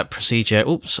setup procedure,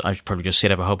 I probably just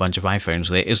set up a whole bunch of iPhones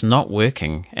there, is not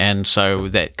working, and so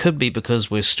that could be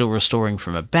because we're still restoring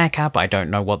from a backup. I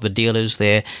don't know what the deal is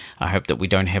there. I hope that we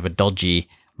don't have a dodgy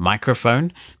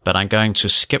microphone, but I'm going to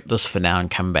skip this for now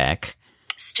and come back.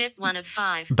 Step 1 of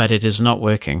 5. But it is not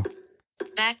working.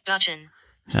 Back button.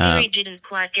 Siri didn't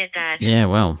quite get that. Yeah,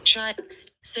 well. Try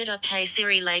set up Hey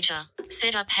Siri later.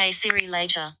 Set up Hey Siri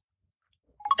later.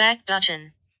 Back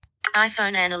button.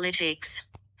 iPhone analytics.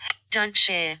 Don't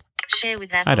share. Share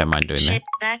with Apple. I don't mind doing that.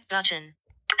 Back button.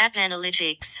 App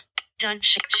analytics. Don't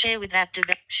share with app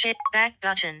share. Back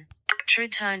button. True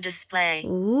tone display.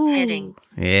 Ooh. Heading.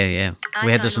 Yeah.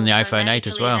 We had this in the iPhone 8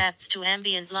 as well. Adapts to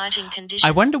ambient lighting conditions.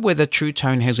 I wonder whether True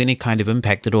Tone has any kind of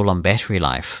impact at all on battery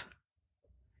life.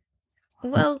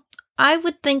 Well, I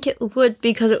would think it would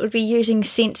because it would be using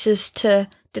sensors to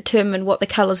determine what the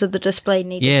colours of the display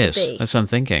needed Yes, to be. that's what I'm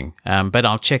thinking. But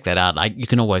I'll check that out. You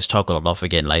can always toggle it off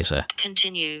again later.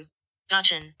 Continue.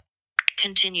 Button.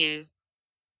 Continue.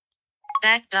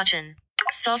 Back button.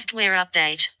 Software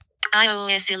update.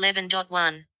 iOS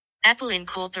 11.1. Apple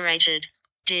Incorporated.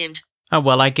 Dimmed. Oh,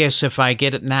 well, I guess if I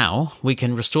get it now, we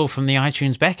can restore from the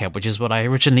iTunes backup, which is what I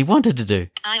originally wanted to do.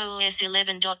 iOS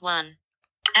 11.1.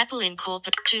 Apple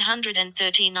Incorporated.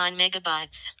 239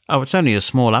 megabytes. Oh, it's only a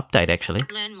small update, actually.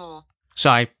 Learn more. So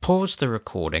I paused the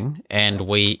recording, and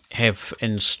we have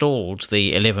installed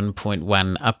the 11.1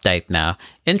 update now.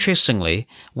 Interestingly,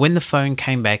 when the phone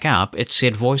came back up, it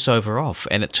said VoiceOver off,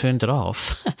 and it turned it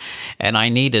off. And I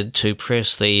needed to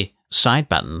press the side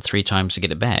button 3 times to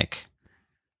get it back.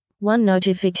 One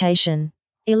notification.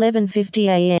 11:50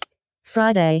 a.m.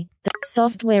 Friday. The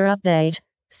software update.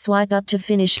 Swipe up to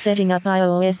finish setting up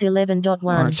iOS 11.1.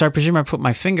 All right, so I presume I put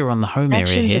my finger on the home area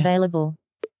Actions here. available.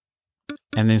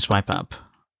 And then swipe up.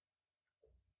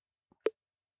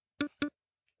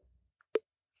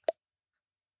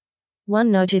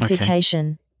 One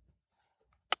notification.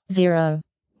 0.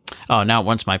 Oh, now it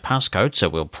wants my passcode, so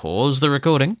we'll pause the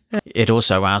recording. It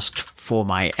also asked for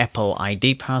my Apple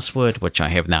ID password, which I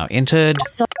have now entered.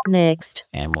 Next.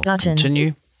 And we'll Button.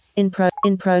 continue. In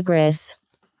progress.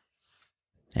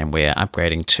 And we're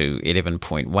upgrading to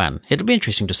 11.1. It'll be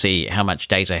interesting to see how much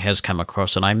data has come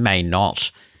across, and I may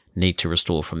not need to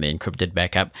restore from the encrypted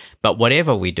backup. But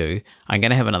whatever we do, I'm going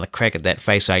to have another crack at that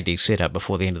Face ID setup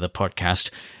before the end of the podcast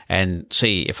and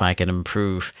see if I can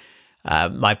improve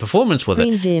my performance with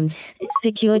Screen it. dimmed.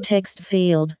 Secure text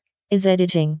field. Is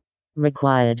editing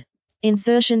required?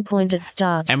 Insertion point at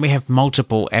start. And we have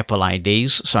multiple Apple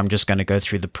IDs, so I'm just going to go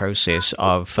through the process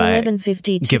of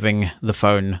 11:52. giving the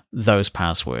phone those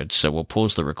passwords. So we'll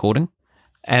pause the recording.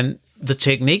 And the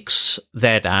techniques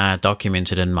that are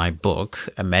documented in my book,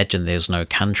 Imagine There's No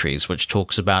Countries, which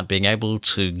talks about being able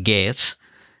to get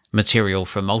material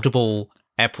from multiple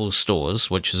Apple stores,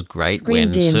 which is great Screen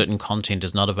when dimmed. certain content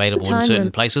is not available in Time certain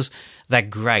rem- places. They're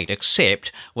great,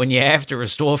 except when you have to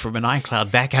restore from an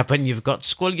iCloud backup and you've got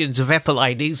squillions of Apple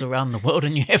IDs around the world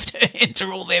and you have to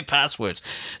enter all their passwords.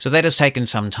 So that has taken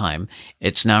some time.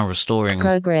 It's now restoring.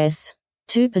 Progress.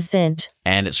 2%.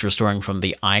 And it's restoring from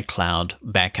the iCloud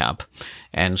backup.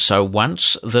 And so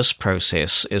once this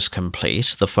process is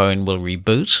complete, the phone will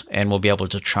reboot and we'll be able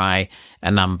to try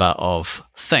a number of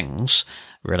things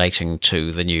relating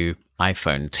to the new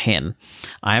iPhone 10.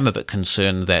 I am a bit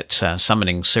concerned that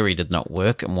summoning Siri did not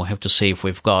work, and we'll have to see if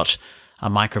we've got a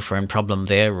microphone problem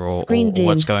there or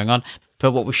what's going on.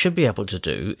 But what we should be able to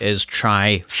do is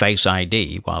try Face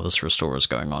ID while this restore is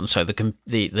going on. So the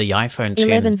iPhone 10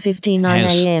 11:59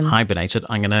 has a.m. hibernated.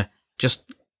 I'm going to just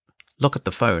look at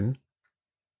the phone.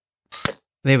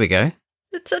 There we go.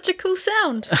 It's such a cool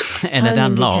sound. And it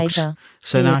Home unlocked. indicator.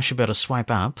 So now I should be able to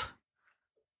swipe up.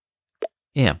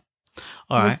 Yeah.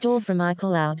 All right. Restore from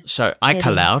iCloud. So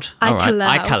iCloud. All right.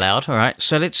 iCloud. iCloud. All right.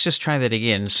 So let's just try that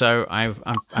again. So I'm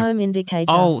Home indicator.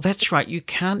 oh, that's right. You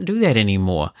can't do that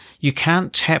anymore. You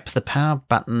can't tap the power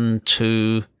button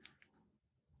to.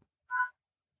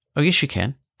 Oh, yes, you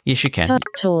can. Yes, you can.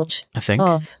 Torch. I think.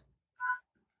 Off.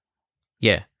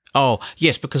 Yeah. Oh,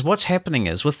 yes, because what's happening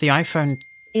is with the iPhone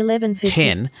 11:50.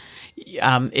 10,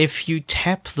 if you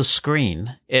tap the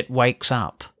screen, it wakes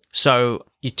up. So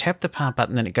you tap the power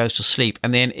button, then it goes to sleep.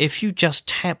 And then if you just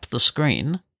tap the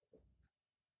screen,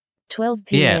 12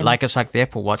 p.m. yeah, like it's like the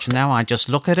Apple Watch. Now I just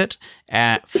look at it,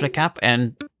 flick up,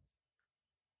 and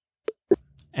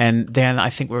then I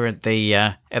think we're at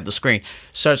the screen.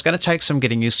 So it's going to take some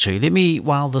getting used to. Let me,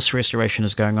 while this restoration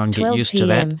is going on, get 12 used to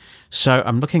that. p.m. So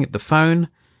I'm looking at the phone.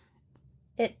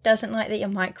 It doesn't like that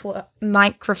your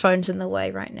microphone's in the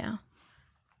way right now.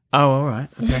 Oh, all right.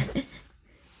 Okay.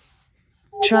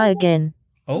 Try again.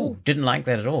 Oh, didn't like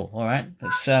that at all. All right.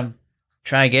 Let's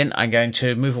try again. I'm going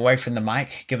to move away from the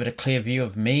mic, give it a clear view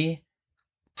of me.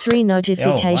 3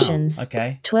 notifications. Oh, wow.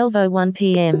 Okay. 12:01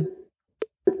 p.m.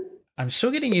 I'm still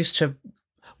getting used to,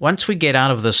 once we get out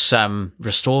of this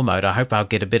restore mode, I hope I'll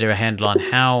get a better handle on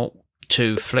how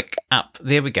to flick up.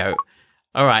 There we go.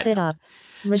 All right. Set up.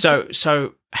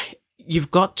 So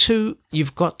you've got to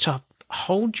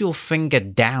hold your finger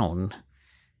down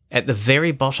at the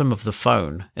very bottom of the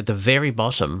phone, at the very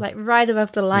bottom. Like right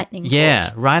above the lightning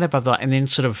Yeah, port. right above that, and then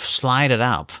sort of slide it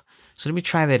up. So let me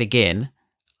try that again.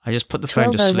 I just put the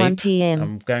phone to sleep. 12:01 p.m.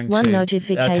 I'm going One to,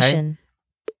 notification. Okay.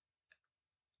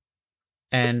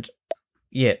 And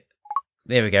yeah,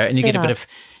 there we go. And you Set get a bit up. of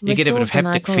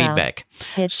haptic Restore from feedback.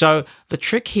 Head. So the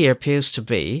trick here appears to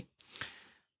be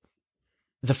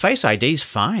the Face ID is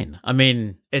fine. I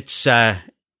mean, it's the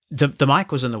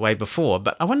mic was in the way before,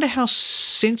 but I wonder how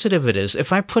sensitive it is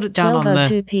if I put it down on the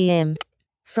 12:02 p.m.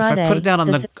 Friday. if I put it down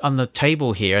on the on the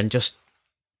table here and just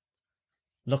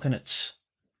look and it's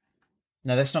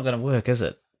no, that's not going to work, is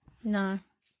it? No.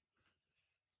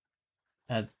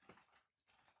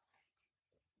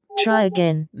 Try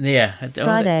again. Yeah.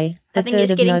 Friday, the I think 3rd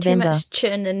it's of getting November. too much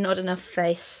chin and not enough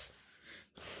face.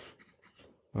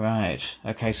 Right.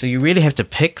 Okay. So you really have to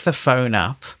pick the phone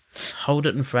up, hold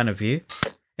it in front of you,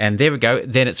 And there we go.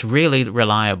 Then it's really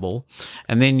reliable.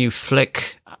 And then you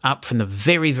flick up from the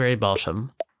very, very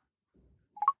bottom.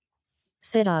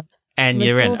 Set up. And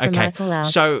you're in. Restore from Okay. iCloud.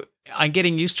 So I'm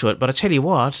getting used to it. But I tell you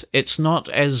what, it's not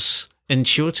as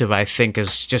intuitive, I think,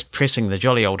 as just pressing the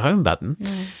jolly old home button.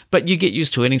 But you get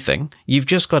used to anything. You've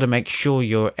just got to make sure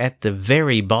you're at the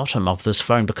very bottom of this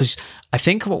phone, because I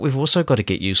think what we've also got to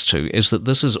get used to is that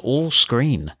this is all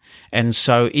screen. And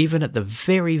so even at the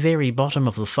very, very bottom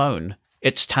of the phone,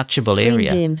 it's touchable Screen area.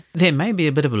 dimmed. There may be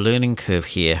a bit of a learning curve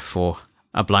here for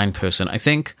a blind person. I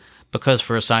think because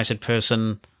for a sighted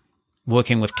person,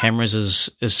 working with cameras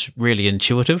is really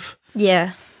intuitive.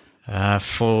 Yeah.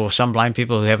 For some blind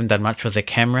people who haven't done much with their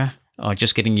camera or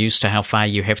just getting used to how far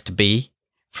you have to be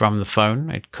from the phone,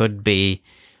 it could be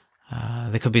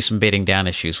there could be some bedding down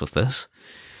issues with this.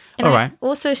 And All I right.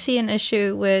 also see an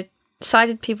issue where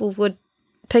sighted people would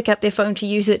pick up their phone to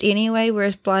use it anyway,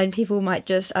 whereas blind people might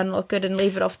just unlock it and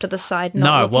leave it off to the side,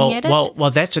 not looking at it.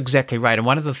 Well, that's exactly right. And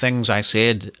one of the things I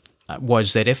said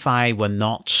was that if I were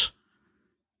not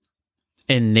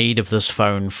in need of this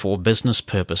phone for business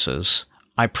purposes,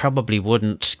 I probably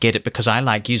wouldn't get it, because I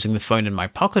like using the phone in my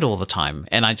pocket all the time,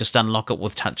 and I just unlock it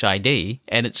with Touch ID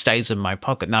and it stays in my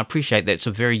pocket. Now, I appreciate that's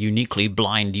a very uniquely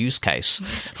blind use case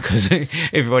because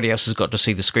everybody else has got to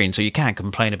see the screen, so you can't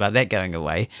complain about that going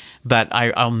away. But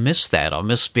I'll miss that. I'll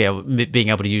miss being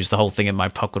able to use the whole thing in my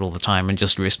pocket all the time and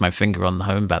just rest my finger on the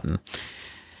home button.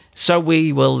 So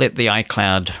we will let the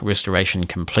iCloud restoration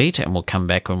complete, and we'll come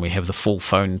back when we have the full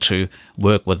phone to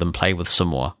work with and play with some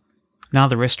more. Now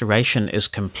the restoration is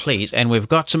complete, and we've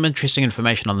got some interesting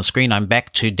information on the screen. I'm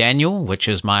back to Daniel, which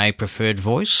is my preferred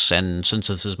voice, and since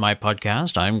this is my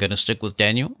podcast, I'm going to stick with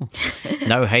Daniel.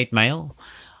 No hate mail.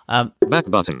 Back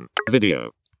button.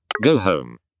 Video. Go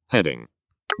home. Heading.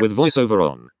 With VoiceOver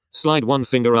on. Slide one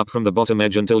finger up from the bottom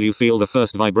edge until you feel the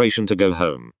first vibration to go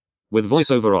home. With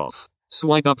VoiceOver off.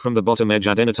 Swipe up from the bottom edge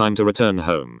at any time to return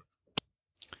home.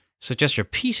 So just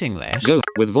repeating that. Go.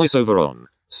 With VoiceOver on.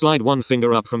 Slide one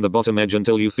finger up from the bottom edge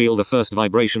until you feel the first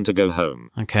vibration to go home.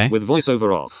 Okay. With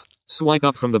VoiceOver off. Swipe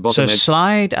up from the bottom So edge.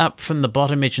 slide up from the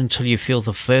bottom edge until you feel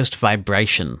the first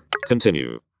vibration.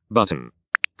 Continue. Button.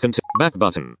 Back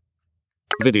button.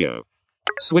 Video.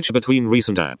 Switch between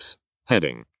recent apps.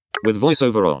 Heading. With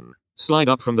VoiceOver on. Slide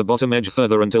up from the bottom edge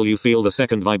further until you feel the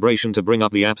second vibration to bring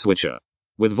up the app switcher.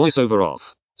 With VoiceOver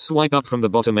off. Swipe up from the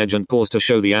bottom edge and pause to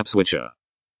show the app switcher.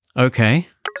 Okay.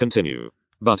 Continue.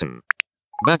 Button.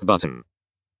 Back button.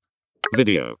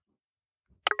 Video.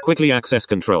 Quickly access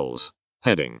controls.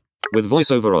 Heading. With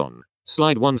VoiceOver on.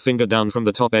 Slide one finger down from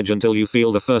the top edge until you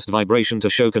feel the first vibration to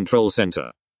show control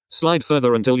center. Slide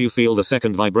further until you feel the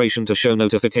second vibration to show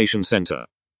notification center.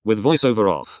 With VoiceOver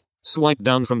off. Swipe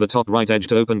down from the top right edge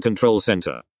to open control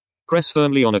center. Press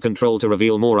firmly on a control to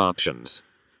reveal more options.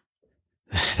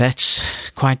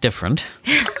 That's quite different.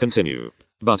 Continue.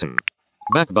 Button.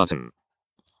 Back button.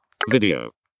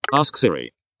 Video. Ask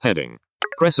Siri. Heading.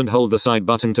 Press and hold the side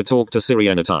button to talk to Siri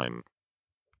anytime.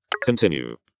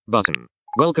 Continue. Button.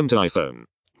 Welcome to iPhone.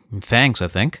 Thanks, I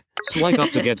think. Swipe up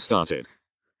to get started.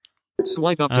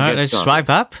 Swipe up to All right, get let's started. swipe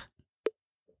up.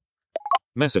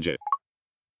 Messages.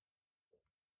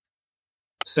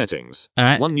 Settings. All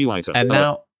right. One new item. And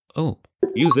now, oh,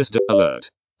 Use this alert.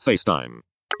 FaceTime.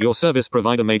 Your service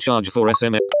provider may charge for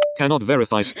SMS. Cannot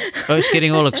verify. I was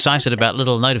getting all excited about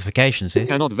little notifications here.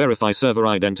 Cannot verify server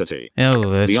identity. Oh,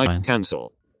 that's fine.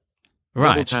 Cancel. Double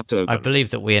Right. tap to open. I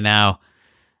believe that we are now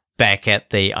back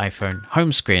at the iPhone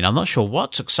home screen. I'm not sure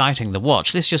what's exciting the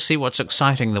watch. Let's just see what's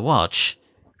exciting the watch.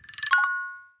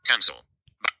 Cancel.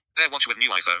 Pair watch with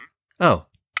new iPhone. Oh,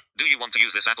 Do you want to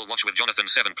use this Apple Watch with Jonathan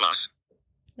 7 Plus?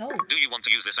 No. Do you want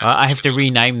to use this Apple I Watch have to with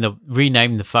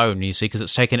rename the phone, you see, because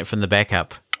it's taken it from the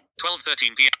backup.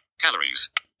 12:13 p.m. Calories.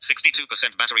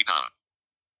 62% battery power.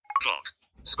 Clock.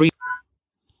 Screen.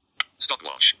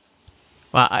 Stopwatch.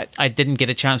 Well, I didn't get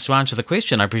a chance to answer the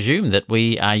question. I presume that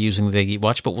we are using the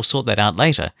watch, but we'll sort that out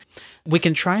later. We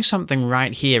can try something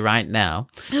right here, right now,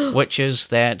 which is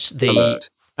that the... Alert.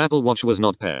 Apple Watch was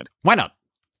not paired. Why not?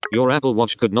 Your Apple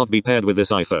Watch could not be paired with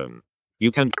this iPhone.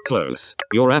 You can close.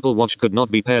 Your Apple Watch could not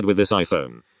be paired with this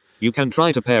iPhone. You can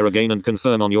try to pair again and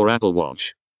confirm on your Apple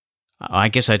Watch. I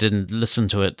guess I didn't listen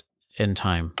to it in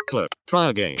time. Close. Try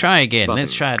again. Try again. Button.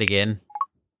 Let's try it again.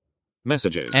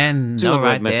 Messages. And Two all unread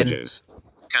right then. messages.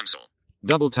 Cancel.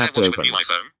 Double tap to Watch open. with new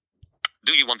iPhone.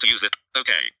 Do you want to use it?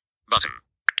 Okay. Button.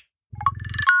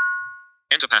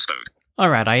 Enter passcode. All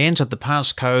right, I entered the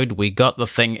passcode. We got the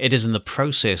thing. It is in the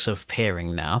process of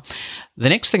pairing now. The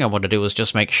next thing I want to do is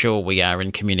just make sure we are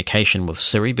in communication with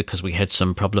Siri because we had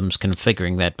some problems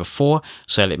configuring that before.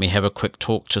 So let me have a quick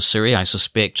talk to Siri. I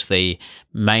suspect the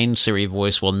main Siri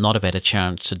voice will not have had a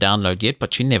chance to download yet,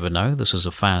 but you never know. This is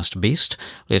a fast beast.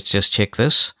 Let's just check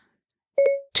this.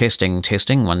 Testing,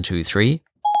 1, 2, 3.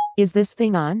 Is this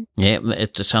thing on? Yeah,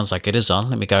 it sounds like it is on.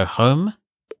 Let me go home.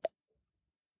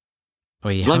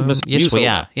 Are you home? Blindness, Yes, we useable.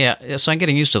 are. Yeah, so I'm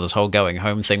getting used to this whole going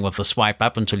home thing with the swipe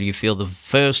up until you feel the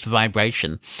first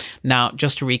vibration. Now,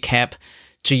 just to recap,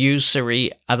 to use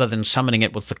Siri other than summoning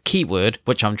it with the keyword,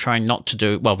 which I'm trying not to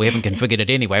do. Well, we haven't configured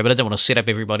it anyway, but I don't want to set off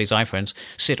everyone's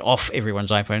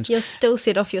iPhones. You'll still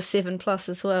set off your 7 Plus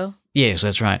as well. Yes,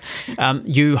 that's right.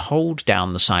 You hold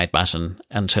down the side button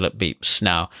until it beeps.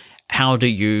 Now, how do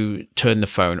you turn the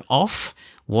phone off?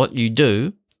 What you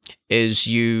do is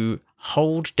you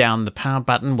hold down the power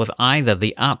button with either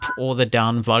the up or the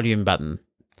down volume button.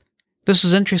 This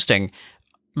is interesting.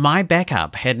 My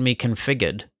backup had me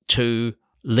configured to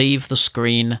leave the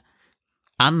screen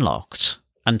unlocked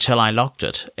until I locked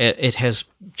it. It has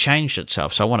changed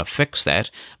itself, so I want to fix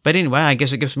that. But anyway, I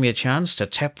guess it gives me a chance to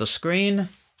tap the screen.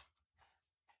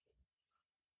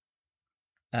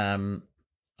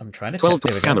 I'm trying to 12 tap.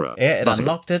 There we go. camera. Yeah, it Button.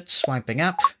 unlocked it, swiping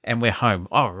up, and we're home.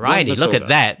 Alrighty, Blindness look at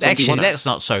folder. that. Actually, 21 that's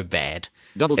not so bad.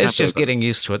 Double It's tap just open. getting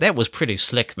used to it. That was pretty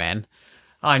slick, man.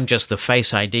 I'm just the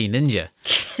Face ID ninja.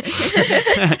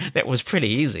 That was pretty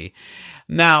easy.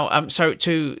 Now, so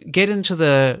to get into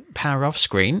the power off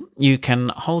screen, you can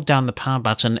hold down the power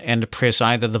button and press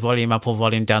either the volume up or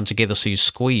volume down together, so you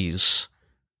squeeze.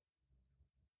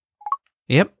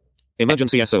 Yep.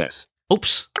 Emergency SOS.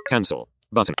 Oops. Cancel.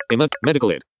 Button.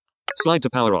 Medical ID. Slide to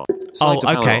power off. Slide to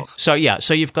power Okay. off. So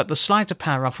you've got the slide to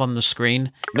power off on the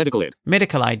screen, Medical ID.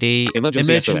 medical ID,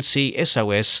 Emergency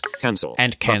SOS, Cancel.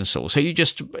 and cancel. So you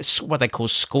just, what they call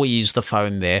squeeze the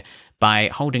phone there by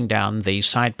holding down the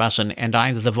side button and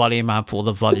either the volume up or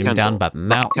the volume Cancel. down button.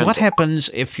 Now, Cancel. what happens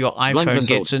if your iPhone Blindness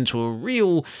gets into a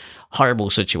real horrible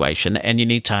situation and you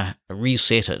need to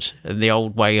reset it? The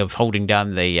old way of holding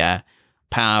down the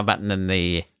power button and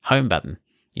the home button.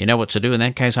 You know what to do in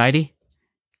that case, Heidi?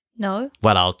 No?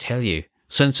 Well, I'll tell you.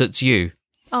 Since it's you,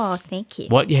 Oh, thank you.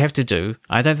 what you have to do,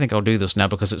 I don't think I'll do this now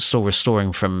because it's still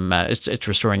restoring from, it's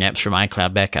restoring apps from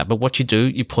iCloud backup. But what you do,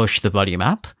 you push the volume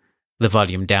up, the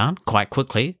volume down quite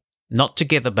quickly, not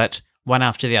together, but one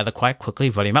after the other quite quickly,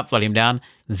 volume up, volume down.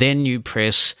 Then you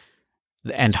press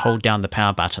and hold down the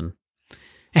power button.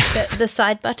 The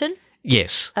side button?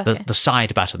 Yes, Okay. the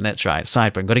side button, that's right,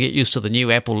 side button. Got to get used to the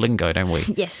new Apple lingo, don't we?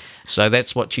 Yes. So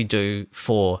that's what you do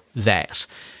for that.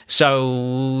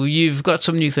 So you've got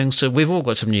some new things we've all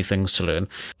got some new things to learn.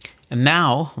 And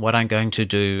now what I'm going to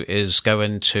do is go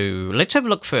into, let's have a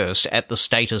look first at the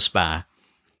status bar.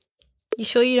 You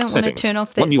sure you don't want to Settings. turn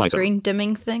off One that new item. screen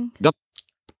dimming thing?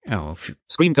 Oh,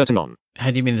 Screen curtain on. how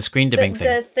do you mean the screen dimming thing?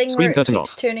 The thing Screen where it curtain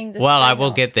keeps off. turning the Well, I screen will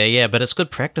off. get there, yeah, but it's good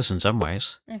practice in some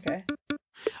ways. Okay.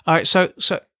 All right, so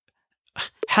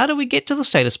how do we get to the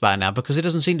status bar now? Because there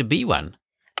doesn't seem to be one.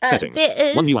 Settings. There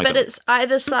is, One new but item. it's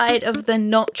either side of the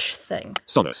notch thing.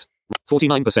 Sonus.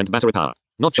 49% battery power.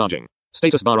 Not charging.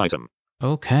 Status bar item.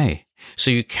 Okay,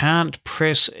 so you can't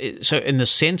press. So in the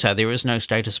center, there is no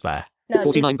status bar. No,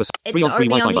 49%. it's 3 of 3 only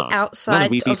Wi-Fi on the bars. outside Manner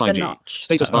of Wi-Fi the 5G. notch.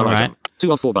 Status bar All item.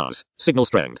 2 of 4 bars. Signal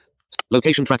strength.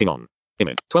 Location tracking on.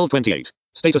 Image. 1228.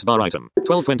 Status bar item.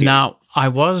 1228. Now, I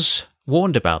was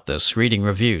warned about this reading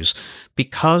reviews.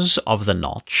 Because of the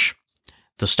notch,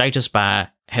 the status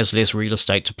bar has less real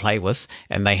estate to play with,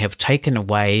 and they have taken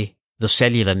away the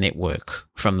cellular network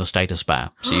from the status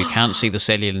bar. So you can't see the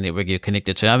cellular network you're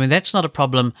connected to. I mean, that's not a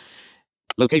problem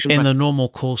Location in track- the normal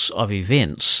course of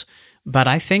events. But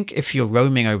I think if you're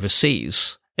roaming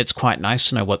overseas, it's quite nice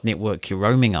to know what network you're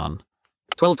roaming on.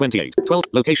 1228. 12.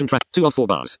 Location track. 2 of 4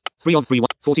 bars. 3 of 3.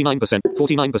 49%.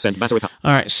 49% battery power.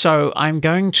 All right, so I'm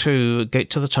going to get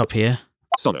to the top here.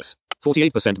 Sonus.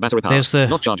 48% battery power. There's the-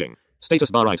 Not charging.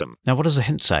 Status bar item. Now, what does the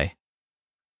hint say?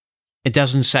 It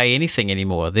doesn't say anything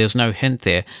anymore. There's no hint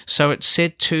there. So it's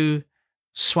said to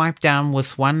swipe down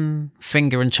with one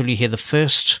finger until you hear the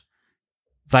first,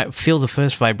 feel the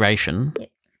first vibration,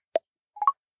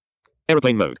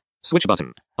 Airplane mode. Switch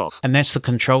button. Off. and that's the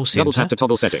control Double center. tap to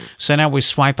toggle setting. So now we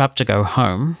swipe up to go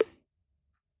home.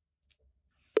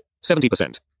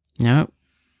 70%. No.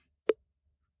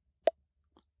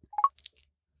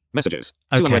 Messages.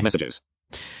 Okay. 200 messages.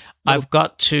 I've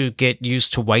got to get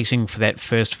used to waiting for that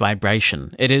first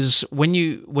vibration. It is when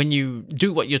you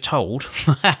do what you're told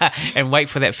and wait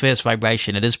for that first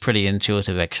vibration, it is pretty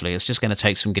intuitive actually. It's just going to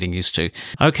take some getting used to.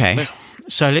 Okay.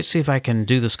 So let's see if I can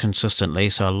do this consistently.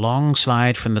 So a long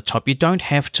slide from the top. You don't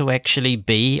have to actually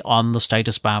be on the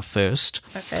status bar first.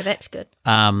 Okay, that's good.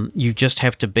 You just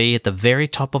have to be at the very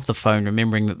top of the phone,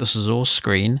 remembering that this is all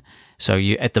screen. So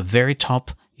you at the very top,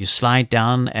 you slide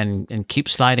down and keep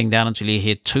sliding down until you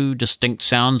hear two distinct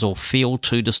sounds or feel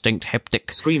two distinct haptic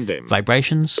Screen dim.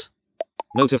 vibrations.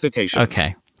 Notifications.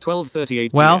 Okay.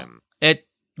 12:38 Well, p.m. it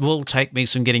will take me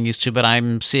some getting used to, but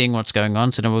I'm seeing what's going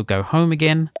on. So then we'll go home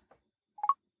again.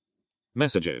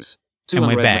 Messages. And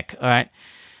we're unread back. All right.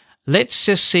 Let's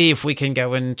just see if we can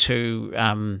go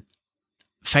into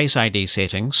Face ID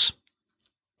settings.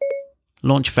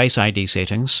 Launch Face ID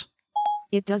settings.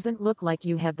 It doesn't look like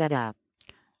you have that app.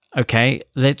 Okay,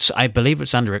 I believe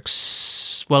it's under,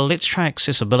 well, let's try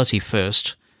accessibility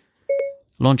first.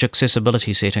 Launch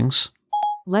accessibility settings.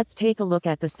 Let's take a look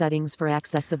at the settings for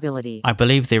accessibility. I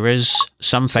believe there is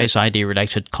some Face ID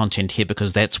related content here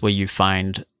because that's where you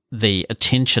find the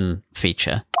attention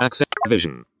feature. Access.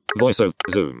 Vision. VoiceOver.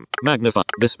 Zoom. Magnify.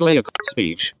 Display.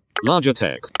 Speech. Larger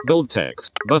text. Bold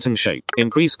text. Button shape.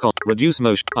 Increase. Reduce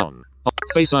motion. On.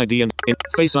 Face ID and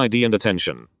Face ID and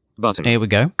attention. Button. There we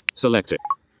go. Select it.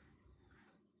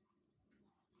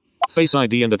 Face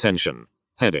ID and attention.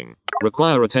 Heading.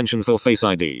 Require attention for Face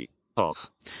ID.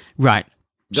 Off. Right.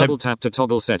 Double So tap to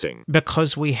toggle setting.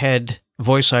 because we had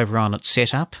VoiceOver on its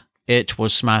setup, it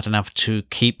was smart enough to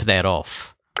keep that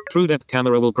off. True depth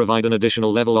camera will provide an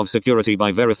additional level of security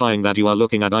by verifying that you are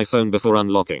looking at iPhone before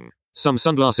unlocking. Some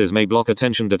sunglasses may block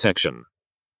attention detection.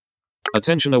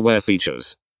 Attention aware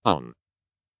features. On.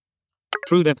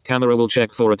 True depth camera will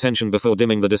check for attention before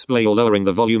dimming the display or lowering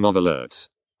the volume of alerts.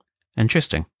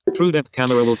 Interesting. True depth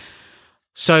camera will.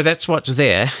 So that's what's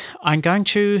there. I'm going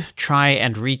to try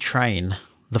and retrain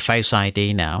the Face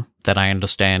ID now that I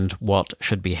understand what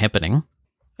should be happening.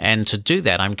 And to do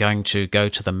that, I'm going to go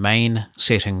to the main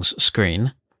settings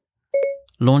screen,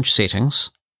 launch settings,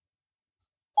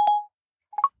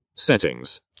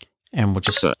 Settings. and we'll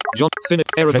just Search. John. Finish.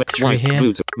 Error. Flick through White. here.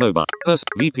 Bluetooth. Mobile.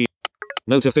 VP.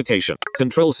 Notification.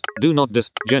 Controls. Do not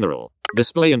general.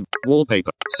 Display and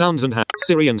wallpaper. Sounds and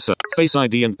Siri and Face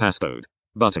ID and passcode.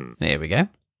 Button. there we go.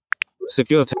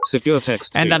 Secure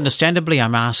text. And field. understandably,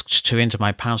 I'm asked to enter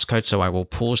my passcode, so I will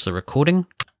pause the recording.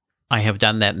 I have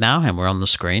done that now, and we're on the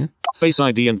screen. Face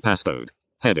ID and passcode.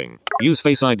 Heading. Use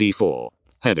Face ID for.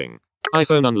 Heading.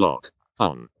 iPhone unlock.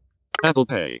 On. Apple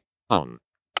Pay. On.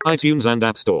 iTunes and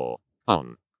App Store.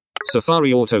 On.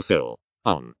 Safari autofill.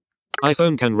 On.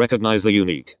 iPhone can recognize the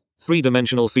unique,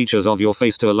 three-dimensional features of your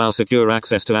face to allow secure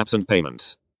access to apps and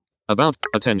payments. About.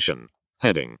 Attention.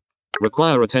 Heading.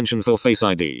 Require attention for Face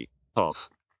ID. Off.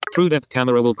 True depth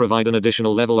camera will provide an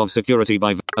additional level of security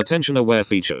by attention aware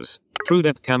features. True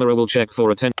depth camera will check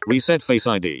for reset Face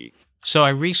ID. So I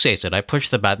reset it. I push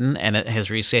the button, and it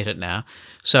has reset it now.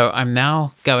 So I'm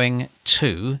now going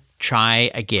to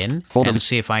try again and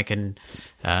see if I can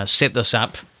set this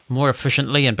up more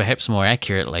efficiently and perhaps more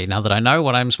accurately now that I know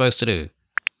what I'm supposed to do.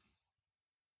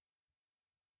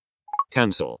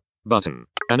 Cancel. Button.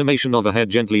 Animation of a head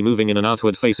gently moving in an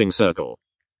outward-facing circle.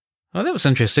 Oh, that was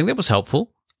interesting. That was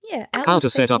helpful. Yeah. How to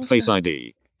set up Face circle.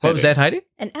 ID. What was that, Heidi?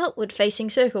 An outward-facing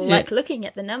circle, Yeah. like looking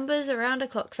at the numbers around a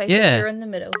clock face Yeah. if you're in the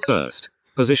middle. First,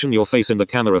 position your face in the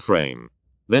camera frame.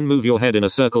 Then move your head in a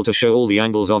circle to show all the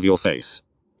angles of your face.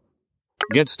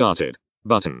 Get started.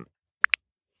 Button.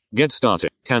 Get started.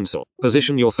 Cancel.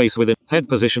 Position your face within. Head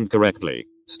positioned correctly.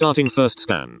 Starting first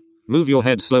scan. Move your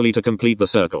head slowly to complete the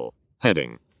circle.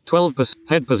 Heading. 12%.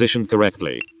 Head positioned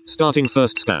correctly. Starting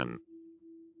first scan.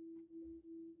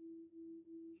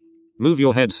 Move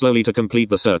your head slowly to complete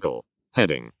the circle.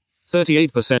 Heading.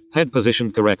 38%. Head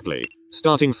positioned correctly.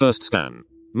 Starting first scan.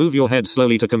 Move your head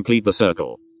slowly to complete the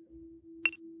circle.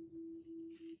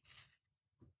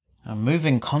 I'm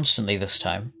moving constantly this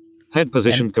time. Head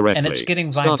positioned correctly. And it's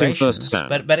getting Starting vibrations. first scan.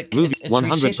 But it's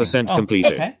 100% resetting. Oh,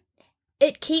 completed. okay.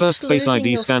 It keeps First Face losing ID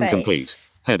your scan face.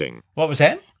 complete. Heading. What was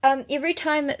that? Every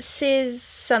time it says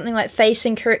something like face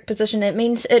in correct position, it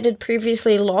means it had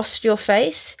previously lost your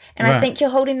face. And I Right. think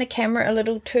you're holding the camera a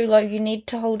little too low. You need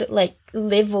to hold it like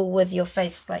level with your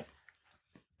face. Like,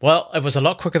 Well, it was a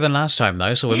lot quicker than last time,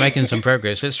 though, so we're making some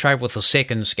progress. Let's try with the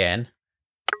second scan.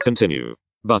 Continue.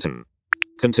 Button.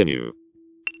 Continue.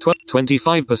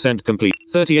 25% complete.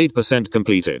 38%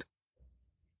 completed.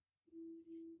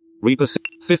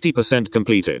 50%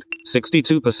 completed.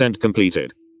 62%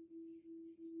 completed.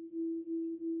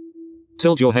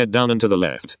 Tilt your head down and to the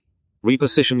left.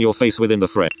 Reposition your face within the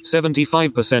frame.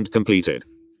 75% completed.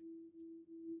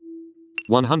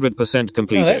 100%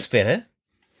 completed. Oh, that's better.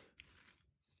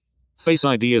 Face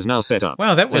ID is now set up.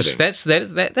 Wow, Heading.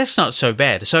 that's not so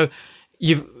bad. So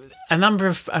you've a number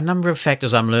of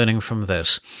factors I'm learning from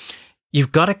this.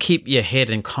 You've got to keep your head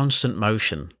in constant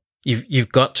motion.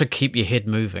 You've got to keep your head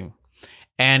moving.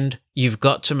 And you've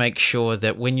got to make sure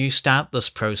that when you start this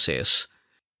process,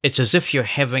 it's as if you're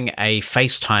having a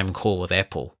FaceTime call with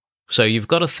Apple. So you've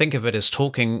got to think of it as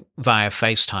talking via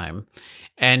FaceTime.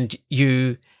 And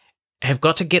you have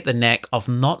got to get the knack of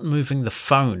not moving the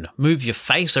phone. Move your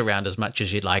face around as much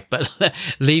as you like, but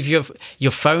leave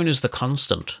your phone as the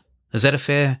constant. Is that a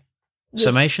fair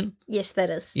summation? Yes, that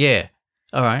is. Yeah.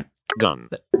 All right. Done.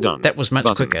 That was much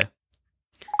Button. quicker.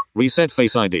 Reset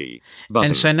Face ID. Button.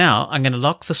 And so now I'm going to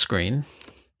lock the screen.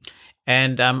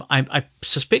 And I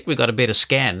suspect we got a better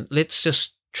scan. Let's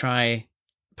just try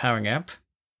powering up.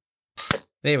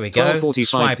 There we go. 12:45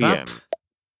 Swipe p.m. up.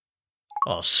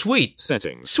 Oh, sweet.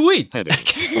 Settings. Sweet. Heading.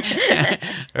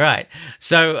 Right.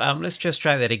 So let's just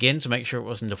try that again to make sure it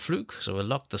wasn't a fluke. So we'll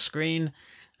lock the screen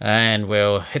and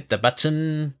we'll hit the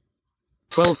button.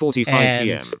 12:45 And-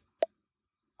 p.m.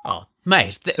 Oh,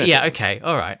 mate. Yeah, okay.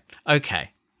 All right.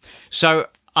 Okay. So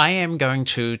I am going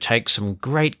to take some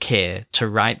great care to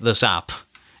write this up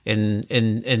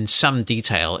in some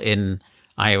detail in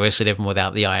iOS 11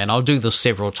 without the I, and I'll do this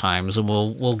several times, and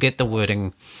we'll get the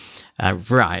wording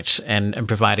right and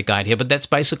provide a guide here. But that's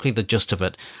basically the gist of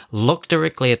it. Look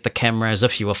directly at the camera as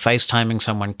if you were FaceTiming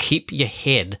someone. Keep your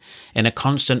head in a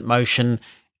constant motion,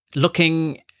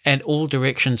 looking at all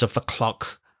directions of the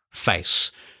clock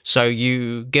face. So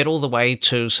you get all the way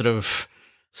to sort of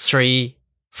 3,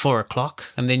 4 o'clock,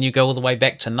 and then you go all the way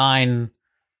back to 9,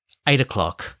 8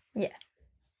 o'clock. Yeah.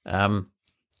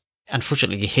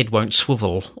 Unfortunately, your head won't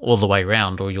swivel all the way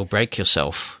around or you'll break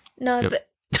yourself. No, Yep.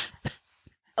 but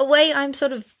a way I'm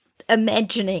sort of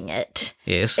imagining it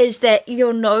Yes. is that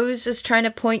your nose is trying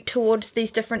to point towards these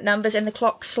different numbers and the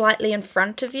clock's slightly in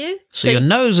front of you. So your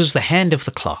nose is the hand of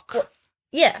the clock.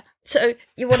 Yeah. So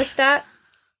you want to start,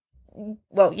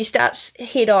 well, you start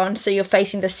head on, so you're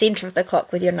facing the centre of the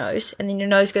clock with your nose, and then your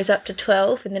nose goes up to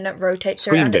 12, and then it rotates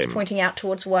Screen around. dim. It's pointing out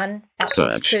towards 1, out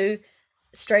towards Search. 2,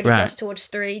 straight Right. across towards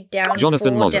 3, down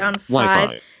Jonathan 4, Mosen. down 5,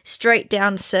 Wi-Fi. straight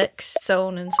down 6, so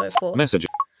on and so forth. Message.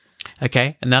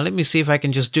 Okay, and now let me see if I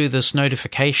can just do this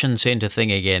notification center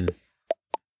thing again.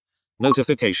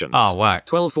 Notifications. Oh, wow.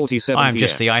 12:47 I'm p.m.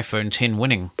 just the iPhone 10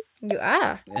 winning. You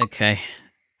are. Okay.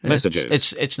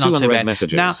 Messages. It's Two not so unread bad.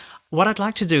 messages. Now, what I'd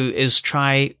like to do is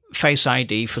try Face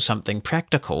ID for something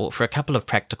practical, for a couple of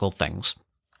practical things.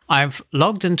 I've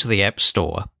logged into the App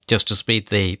Store just to speed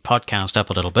the podcast up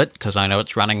a little bit because I know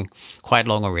it's running quite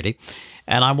long already.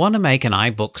 And I want to make an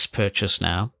iBooks purchase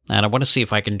now, and I want to see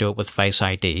if I can do it with Face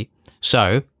ID.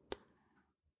 So,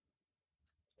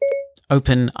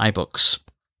 open iBooks.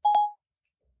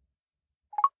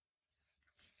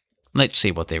 Let's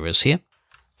see what there is here.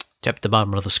 Tap the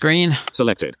bottom of the screen.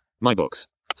 Selected. My books.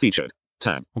 Featured.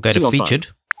 Tab. We'll go 2 to of 5. featured.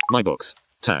 My books.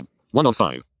 Tab. 1 of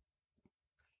 5.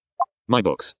 My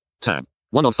books. Tab.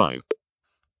 1 of 5.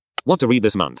 What to read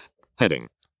this month. Heading.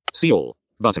 See all.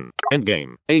 Button.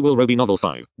 Endgame. A. Will Roby Novel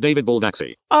 5. David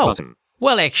Baldacci. Oh, Button.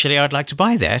 well, actually, I'd like to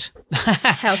buy that.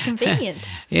 How convenient.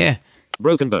 Yeah.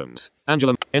 Broken Bones.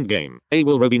 Angela. Endgame. A.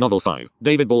 Will Roby Novel 5.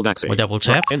 David Baldacci. We'll double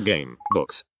tap. Endgame.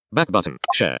 Books. Back button.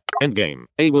 Share. Endgame.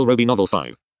 A. Will Roby Novel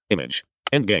 5. Image.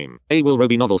 Endgame. A. Will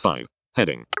Roby Novel 5.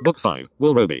 Heading. Book 5.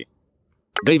 Will Roby.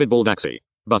 David Baldacci.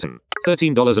 Button.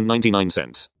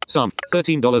 $13.99. Sum.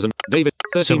 $13 and David.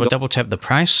 $13. So we'll double tap the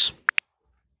price.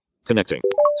 Connecting.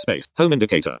 Space. Home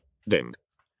indicator. Dimmed.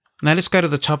 Now let's go to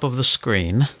the top of the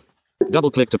screen.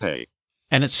 Double click to pay.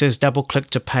 And it says double click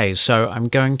to pay. So I'm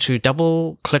going to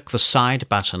double click the side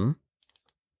button.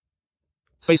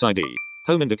 Face ID.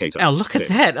 Home indicator. Oh, look at Dimmed.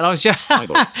 that. And I was just,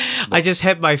 Eyeballs. I just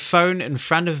had my phone in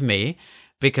front of me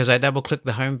because I double clicked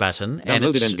the home button and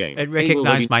Downloaded it Endgame.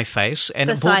 recognized Able my face and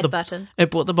The it brought side the button. It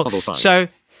brought the book. Level 5. So,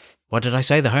 what did I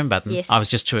say? The home button. Yes. I was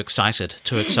just too excited.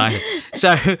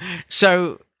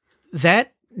 So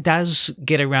that does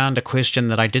get around a question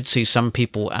that I did see some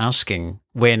people asking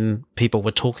when people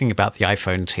were talking about the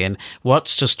iPhone 10.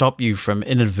 What's to stop you from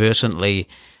inadvertently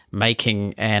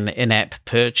making an in-app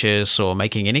purchase or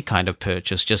making any kind of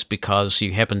purchase just because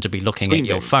you happen to be looking Screen at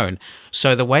your dim. phone?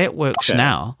 So the way it works Share.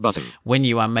 now, Button. when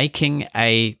you are making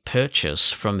a purchase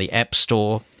from the App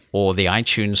Store or the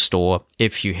iTunes Store,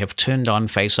 if you have turned on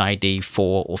Face ID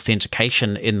for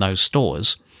authentication in those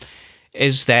stores,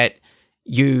 is that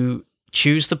you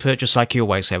choose the purchase like you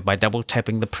always have by double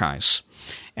tapping the price.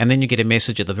 And then you get a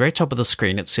message at the very top of the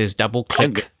screen. It says double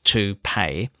click to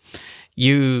pay.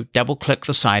 You double click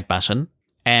the side button,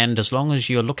 and as long as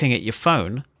you're looking at your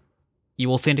phone,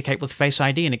 you authenticate with Face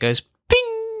ID and it goes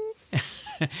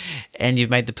ping and you've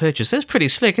made the purchase. That's pretty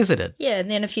slick, isn't it? Yeah, and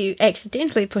then if you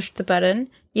accidentally push the button,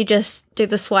 you just do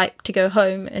the swipe to go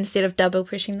home instead of double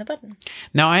pressing the button.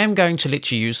 Now, I am going to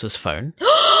let you use this phone.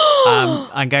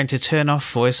 I'm going to turn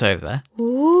off VoiceOver.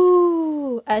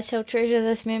 Ooh, I shall treasure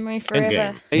this memory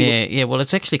forever. Yeah, well,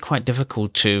 it's actually quite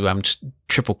difficult to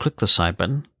triple click the side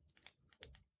button.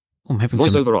 I'm having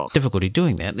some difficulty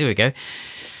doing that. There we go.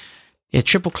 Yeah,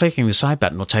 triple clicking the side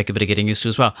button will take a bit of getting used to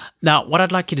as well. Now, what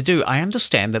I'd like you to do, I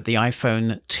understand that the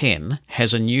iPhone X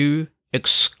has a new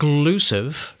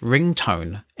exclusive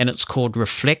ringtone, and it's called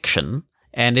Reflection,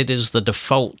 and it is the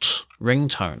default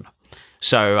ringtone.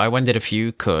 So I wondered if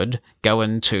you could go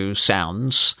into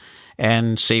Sounds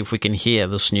and see if we can hear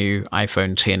this new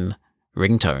iPhone X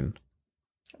ringtone.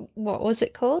 What was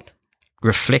it called?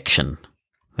 Reflection.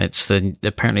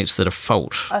 Apparently it's the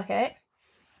default. Okay.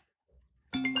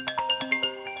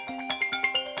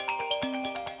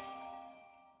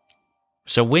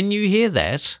 So when you hear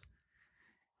that,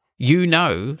 you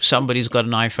know somebody's got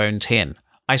an iPhone X.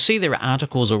 I see there are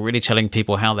articles already telling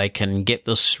people how they can get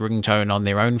this ringtone on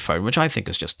their own phone, which I think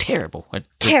is just terrible.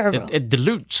 It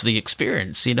dilutes the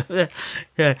experience, you know.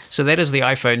 Yeah. So that is the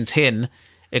iPhone X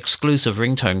exclusive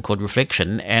ringtone called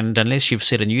Reflection, and unless you've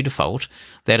set a new default,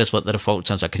 that is what the default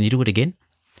sounds like. Can you do it again?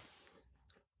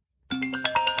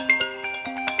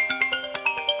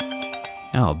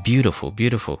 Oh, beautiful,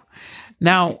 beautiful.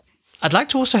 Now, I'd like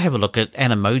to also have a look at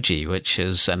animoji, which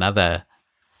is another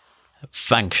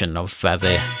function of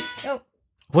the... Oh,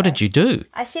 what did you do?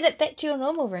 I set it back to your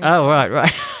normal ringtone. Oh,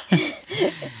 right.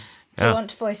 Do you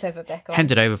want VoiceOver back on?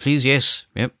 Hand it over, please. Yes.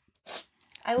 Yep.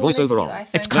 I will VoiceOver miss on. you,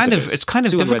 It's kind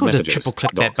of difficult to messages. triple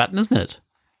click that button, isn't it?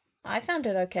 I found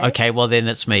it okay. Okay, well then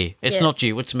it's me. It's Yeah. not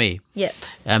you, it's me. Yep.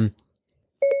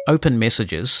 Open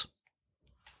messages.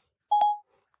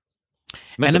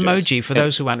 Animoji, for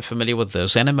those who aren't familiar with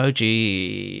this,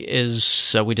 Animoji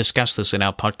is, we discussed this in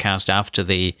our podcast after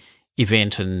the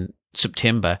event in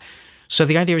September. So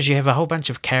the idea is you have a whole bunch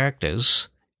of characters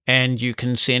and you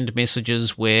can send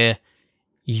messages where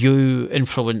you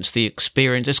influence the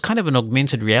experience. It's kind of an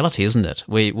augmented reality, isn't it?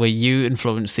 Where you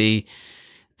influence the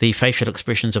facial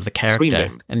expressions of the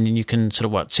character, and then you can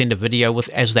sort of send a video with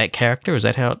as that character. Is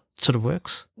that how it sort of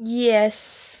works? Yes,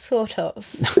 sort of.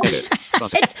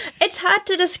 It's hard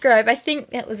to describe. I think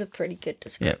that was a pretty good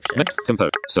description. Compose.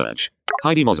 Search.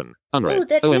 Heidi Mosen. Unread. Oh,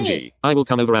 that's OMG. me. I will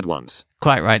come over at once.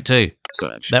 Quite right too.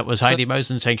 Search. That was Heidi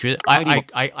Mosen saying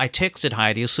I texted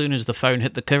Heidi as soon as the phone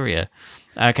hit the courier.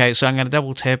 Okay, so I'm going to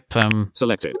double tap.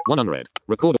 Selected. One unread.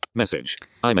 Record. Message.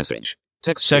 iMessage.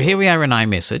 Text. So here we are in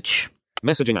iMessage.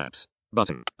 Messaging apps.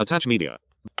 Button. Attach media.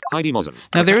 Heidi Mosen.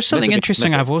 Now there is something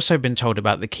interesting message. I've also been told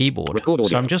about the keyboard. Record audio.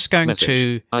 So I'm just going Message.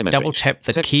 to iMessage. double tap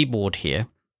the Text. keyboard here.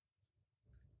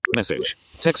 Message.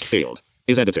 Text field.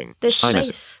 Is editing. There's iMessage.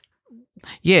 space.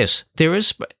 Yes, there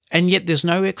is, and yet there's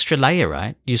no extra layer,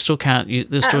 right? You still can't.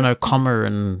 There's still no comma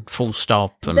and full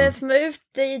stop. And They've moved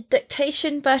the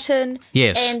dictation button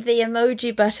yes, and the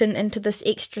emoji button into this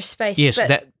extra space. yes,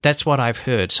 but that's what I've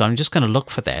heard. So I'm just going to look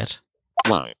for that.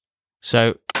 Y.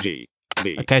 So G.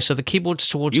 V. okay, so the keyboard's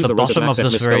towards Use the root bottom of access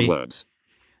this misspelled very. words.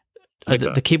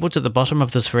 The keyboard's at the bottom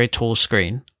of this very tall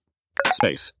screen.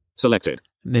 Space. Selected.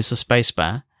 There's the space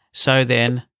bar. So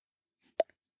then,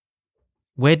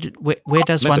 where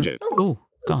does Messages. one? Oh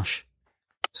gosh!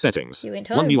 Settings. You went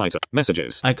home. One new item.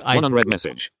 Messages. One unread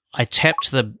message. I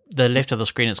tapped the left of the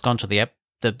screen. It's gone to the app.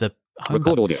 The home Record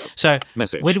button. audio. So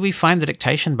Message. where do we find the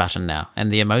dictation button now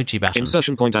and the emoji button?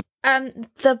 Insertion point at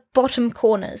the bottom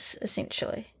corners,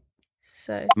 essentially.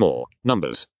 So Oh, more.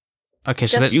 Numbers. Okay,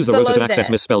 so Just that's Use the below rotor to access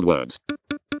there. misspelled words.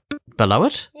 below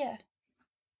it. yeah.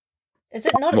 Is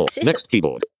it not More. accessible? Next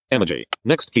keyboard. Emoji.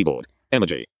 Next keyboard.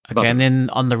 Emoji. Okay, Button. and then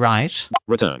on the right,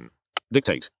 Return.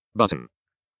 Dictate. Button.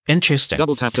 interesting.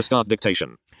 Double tap to start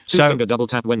dictation. So- Two-finger double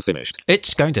tap when finished.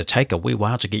 It's going to take a wee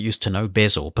while to get used to no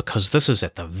bezel because this is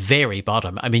at the very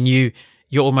bottom. I mean, you're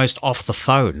almost off the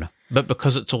phone, but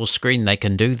because it's all screen, they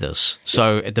can do this.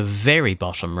 So at the very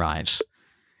bottom right,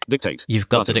 Dictate. you've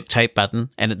got the Button. dictate button,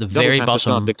 and at the Double very tap to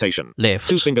start bottom dictation. left,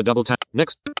 Two-finger double tap.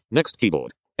 Next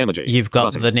keyboard. Emoji. you've got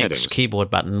Button. the next Headings. keyboard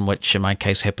button, which in my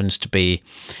case happens to be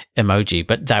emoji,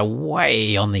 but they're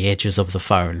way on the edges of the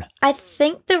phone. I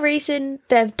think the reason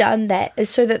they've done that is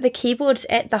so that the keyboard's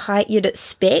at the height you'd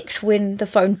expect when the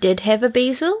phone did have a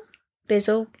bezel.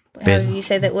 Bezel, however you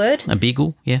say that word. A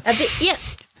beagle, yeah. A bit, yeah.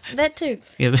 That too.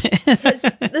 Yeah.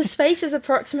 The space is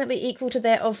approximately equal to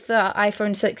that of the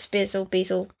iPhone 6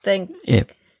 bezel thing.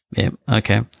 Yep.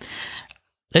 Okay.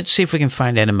 Let's see if we can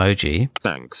find Animoji.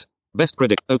 Thanks. Best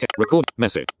predict. Okay. Record.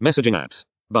 Message. Messaging apps.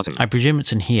 Button. I presume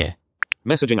it's in here.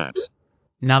 Messaging apps.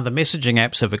 Now the messaging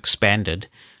apps have expanded,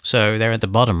 so they're at the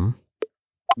bottom.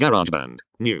 GarageBand.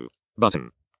 New.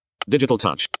 Button. Digital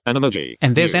Touch. Animoji.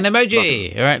 And there's New. Animoji.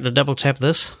 Button. All right, we'll double tap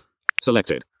this.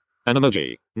 Selected.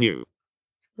 Animoji. New.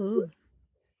 Ooh.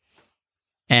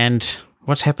 And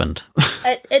what's happened?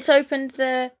 It's opened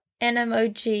the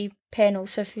Animoji panel,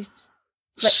 so if you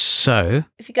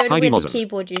go to Heidi where Mosen. the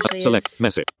keyboard usually Select. is.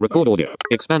 Message. Record audio.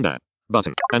 Expand app.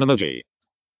 Button. Animoji.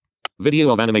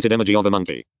 Video of animated emoji of a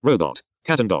monkey, robot,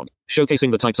 cat and dog, showcasing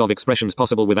the types of expressions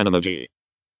possible with Animoji.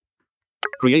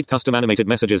 Create custom animated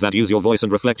messages that use your voice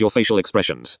and reflect your facial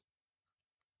expressions.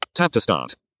 Tap to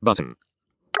start. Button.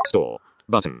 Store.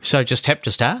 Button. So just tap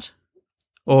to start?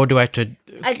 Or do I have to...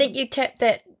 I think you tap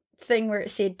that thing where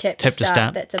it said tap Tap to to start.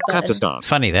 start. That's a button. Tap to start.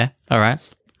 Funny there. All right.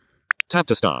 Tap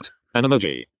to start.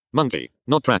 Animoji. Monkey.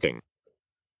 Not tracking.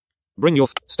 Bring your...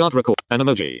 Start record.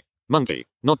 Animoji. Monkey.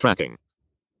 Not tracking.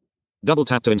 Double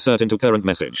tap to insert into current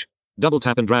message. Double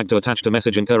tap and drag to attach to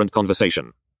message in current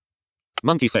conversation.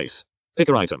 Monkey face.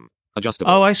 Picker item.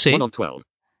 Adjustable. Oh, I see. 1 of 12.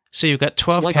 So you've got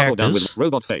 12 Swipe up or down characters. with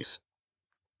robot face.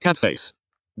 Cat face.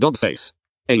 Dog face.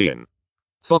 Alien.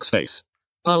 Fox face.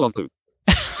 Pile of poop.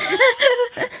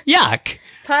 Yuck.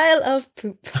 Pile of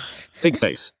poop. Pig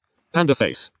face. Panda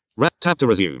face. Tap to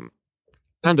resume.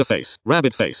 Panda face.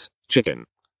 Rabbit face. Chicken.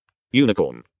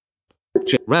 Unicorn.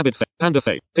 Rabbit face. Panda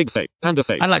face. Pig face. Panda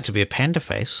face. I like to be a panda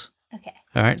face. Okay.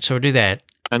 All right, so we'll do that.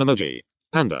 Animoji.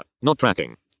 Panda. Not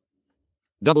tracking.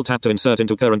 Double tap to insert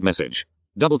into current message.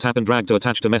 Double tap and drag to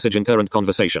attach to message in current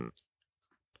conversation.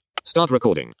 Start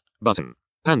recording. Button.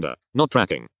 Panda. Not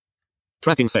tracking.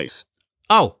 Tracking face.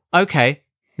 Oh, okay.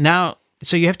 Now,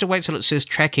 so you have to wait till it says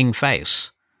tracking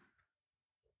face.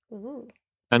 Ooh.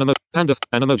 Panda.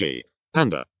 Animoji.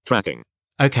 Panda. Tracking.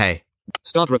 Okay.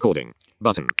 Start recording.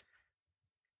 Button.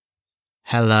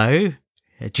 Hello?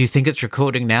 Do you think it's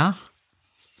recording now?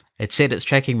 It said it's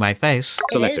tracking my face.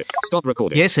 Select is. it. Stop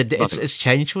recording. Yes, Button. it's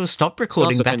changed to a stop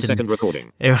recording Starts a button. 10-second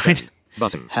recording. All right. Send.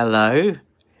 Button. Hello?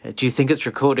 Do you think it's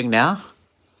recording now?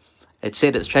 It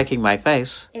said it's tracking my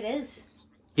face. It is.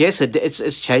 Yes,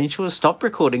 it's changed to a stop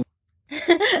recording.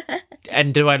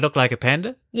 And do I look like a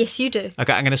panda? Yes, you do.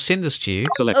 Okay, I'm going to send this to you.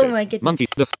 Selected. Oh my goodness. Monkey.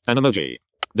 Animoji.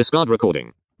 Discard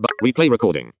recording. Replay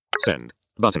recording. Send.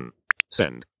 Button.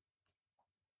 Send.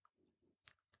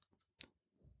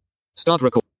 Start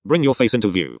record. Bring your face into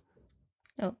view.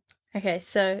 Oh, okay.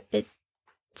 So it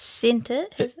sent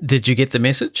it. Has it? Did you get the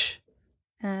message?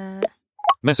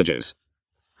 Messages.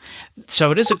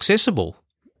 So it is accessible.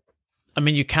 I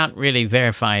mean, you can't really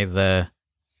verify the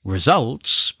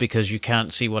results because you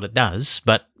can't see what it does,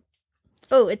 but...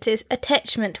 Oh, it says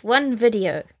attachment 1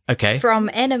 video Okay. from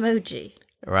Animoji.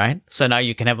 Right. So now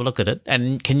you can have a look at it.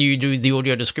 And can you do the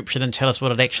audio description and tell us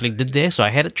what it actually did there? So I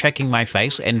had it tracking my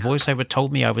face, and VoiceOver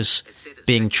told me I was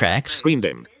being tracked. Screen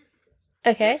dimmed.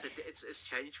 Okay. It's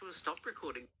changed to a stop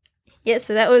recording. Yeah,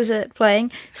 so that was it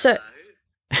playing. So,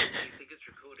 Do you think it's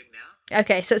recording now?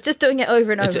 okay, so it's just doing it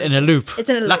over and over. It's in a loop. It's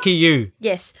in a loop. Lucky you.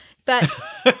 Yes. But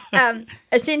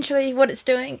essentially what it's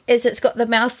doing is it's got the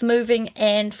mouth moving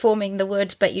and forming the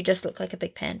words, but you just look like a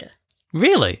big panda.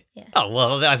 Really? Yeah. Oh,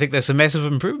 well, I think that's a massive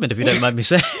improvement, if you don't mind me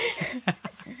saying.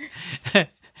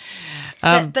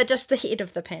 But just the head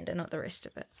of the panda, not the rest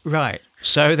of it. Right.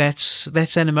 So that's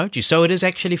Animoji. So it is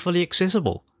actually fully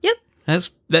accessible. Yep.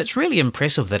 That's really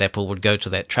impressive that Apple would go to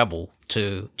that trouble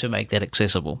to make that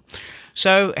accessible.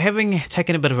 So having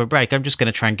taken a bit of a break, I'm just going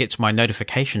to try and get to my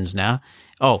notifications now.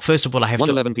 Oh, first of all, I have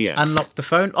to 1:11 p.m. unlock the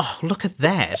phone. Oh, look at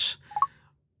that.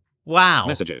 Wow.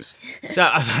 Messages. So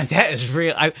that is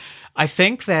real. I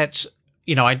think that,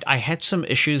 you know, I had some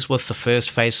issues with the first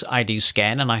Face ID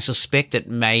scan, and I suspect it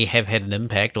may have had an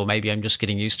impact, or maybe I'm just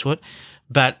getting used to it.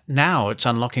 But now it's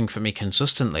unlocking for me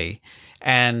consistently,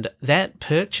 and that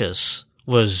purchase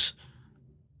was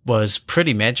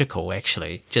pretty magical,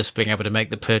 actually, just being able to make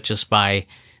the purchase by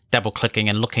double-clicking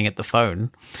and looking at the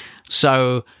phone.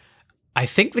 So I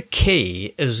think the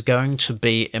key is going to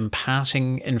be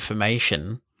imparting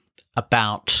information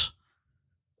about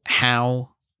how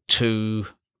to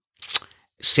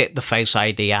set the Face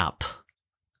ID up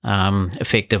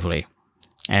effectively.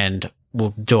 And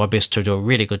we'll do our best to do a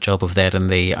really good job of that in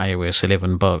the iOS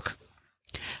 11 book.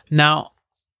 Now,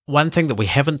 one thing that we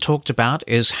haven't talked about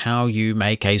is how you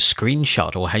make a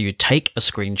screenshot, or how you take a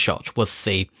screenshot with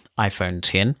the iPhone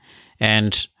 10.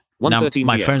 And now 1:13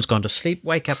 my PM. phone's gone to sleep.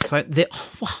 Wake up, phone.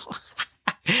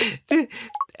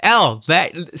 Al,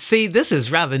 see, this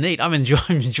is rather neat. I'm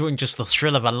enjoying just the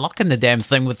thrill of unlocking the damn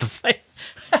thing with the face.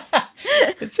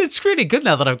 It's really good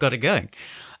now that I've got it going.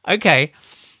 Okay.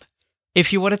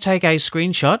 If you want to take a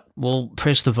screenshot, we'll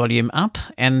press the volume up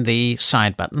and the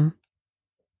side button.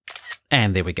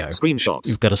 And there we go. Screenshots.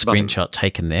 You've got a screenshot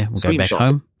taken there. We'll go back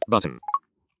home. Button.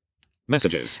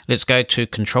 Messages. Let's go to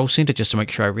Control Center just to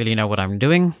make sure I really know what I'm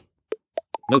doing.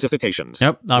 Notifications.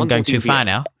 Nope, I'm going too far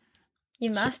now.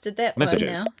 You mastered that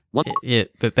Messages. one now. What? Yeah,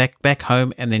 but back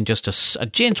home and then just a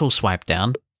gentle swipe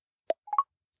down.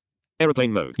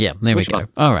 Airplane mode. Yeah, there Switch we go.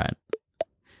 button. All right.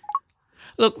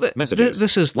 Look, Messages.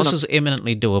 this is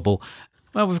eminently doable.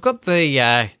 Well, we've got the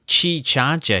Qi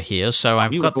charger here, so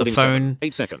I've You got the recording phone.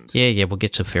 8 seconds. Yeah, we'll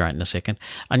get to Ferrite in a second.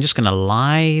 I'm just going to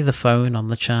lie the phone on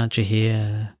the charger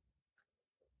here.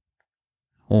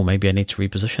 Or maybe I need to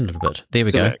reposition it a bit. There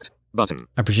we Select. go. Button.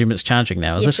 I presume it's charging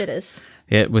now, is Yes, it? it is.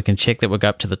 Yeah, we can check that we'll go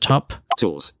up to the top.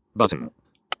 Tools. Button.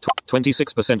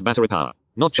 26% battery power.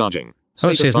 Not charging. Oh,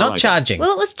 it Status says bar not item. charging.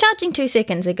 Well, it was charging 2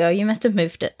 seconds ago. You must have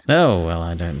moved it. Oh, well,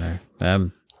 I don't know.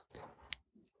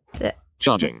 That-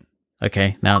 Charging.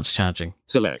 Okay, now it's charging.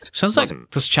 Select. Sounds like Button.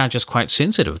 this charger's quite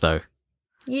sensitive, though.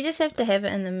 You just have to have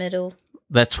it in the middle.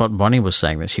 That's what Bonnie was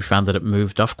saying, that she found that it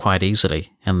moved off quite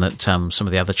easily and that some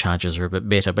of the other chargers are a bit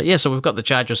better. But yeah, so we've got the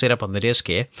charger set up on the desk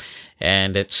here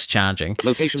and it's charging.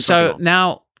 Location So control.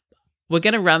 now we're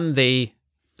going to run the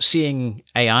Seeing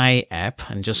AI app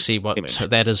and just see what Image.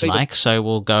 that is Status. like. So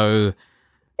we'll go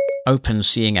open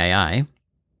Seeing AI.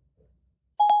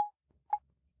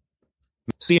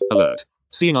 See alert.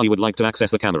 Seeing you would like to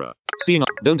access the camera. Seeing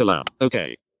don't allow.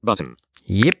 Okay. Button.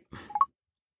 Yep.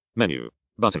 Menu.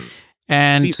 Button.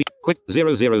 And CC quick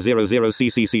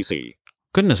 0000CCCC.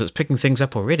 goodness, it's picking things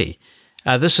up already.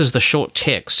 This is the short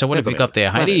text. So what have we got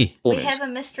there, Heidi? We have a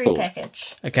mystery Cool.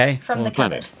 package Okay. from the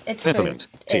Planet. cupboard. It's Peppermint.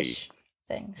 food-ish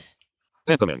things.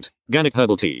 Peppermint. Organic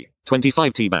herbal tea.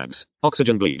 25 tea bags.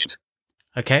 Oxygen bleached.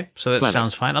 Okay, so that Planet.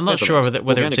 sounds fine. I'm not Peppermint. sure whether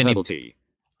Organic it's any. herbal tea.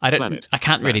 Planet. I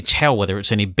can't really Planet. tell whether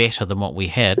it's any better than what we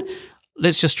had.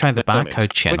 Let's just try the Peppermint.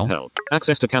 barcode channel. Quick help.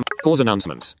 Access to pause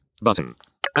announcements. Button.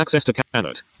 Access to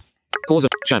anode. Pause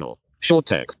channel. Short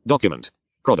text. Document.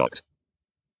 Product.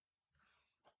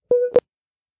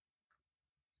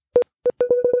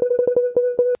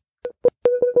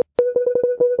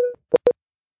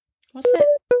 What's that?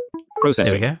 There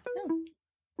Processing. we go.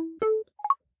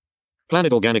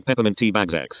 Planet Organic Peppermint Tea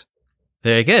Bags X.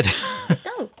 Very good.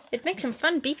 Oh, it makes some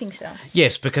fun beeping sounds.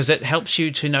 Yes, because it helps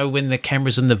you to know when the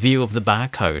camera's in the view of the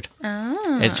barcode.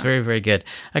 Ah. It's very, very good.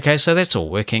 Okay, so that's all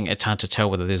working. It's hard to tell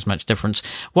whether there's much difference.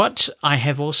 What I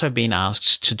have also been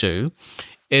asked to do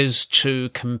is to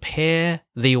compare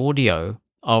the audio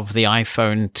of the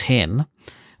iPhone 10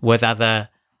 with other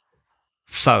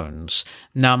phones.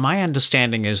 Now, my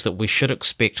understanding is that we should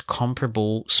expect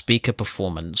comparable speaker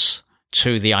performance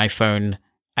to the iPhone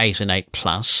 8 and 8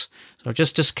 Plus. So I'll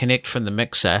just disconnect from the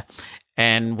mixer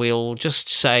and we'll just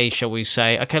say, shall we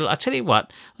say, okay, I'll tell you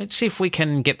what, let's see if we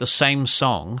can get the same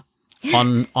song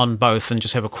on both and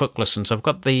just have a quick listen. So I've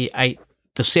got the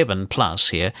 7 Plus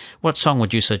here. What song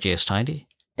would you suggest, Heidi?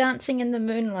 Dancing in the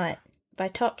Moonlight by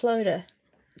Top Loader.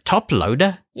 Top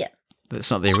Loader? Yep. That's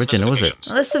not the original, is it?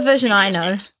 Well, that's the version I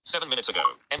know. 7 minutes ago.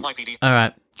 NYPD. All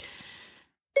right.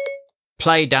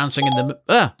 Play Dancing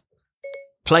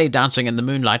in the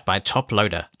Moonlight by Top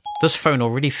Loader. This phone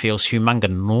already feels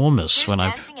humongonormous Here's when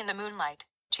Dancing in the Moonlight,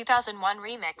 2001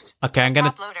 remix. Okay, I'm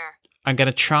Top Loader.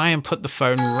 gonna try and put the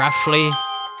phone roughly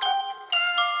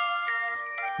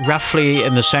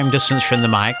in the same distance from the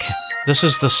mic. This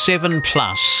is the 7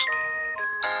 Plus.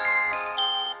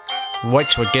 Wait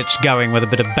till it gets going with a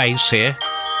bit of bass here.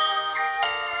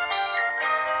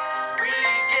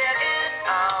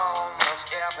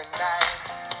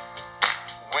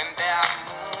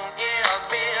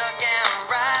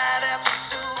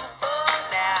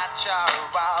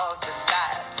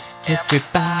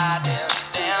 Everybody.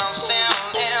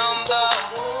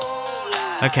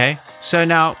 Okay, so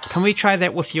now can we try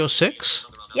that with your 6?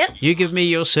 Yep. You give me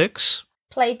your 6.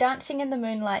 Play Dancing in the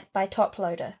Moonlight by Top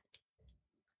Loader.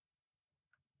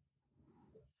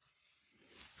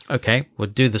 Okay, we'll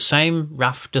do the same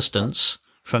rough distance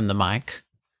from the mic.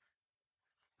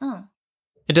 Oh,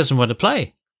 It doesn't want to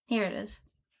play. here it is.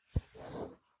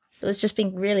 It was just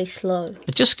being really slow.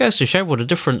 It just goes to show what a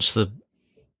difference the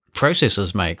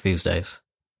processors make these days.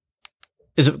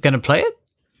 Is it going to play it?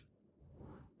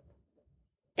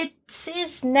 It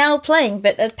says now playing,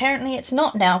 but apparently it's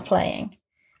not now playing.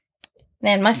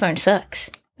 Man, my phone sucks.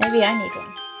 Maybe I need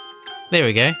one. There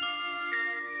we go.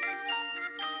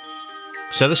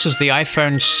 So this is the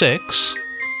iPhone 6.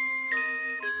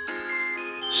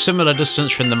 similar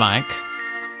distance from the mic.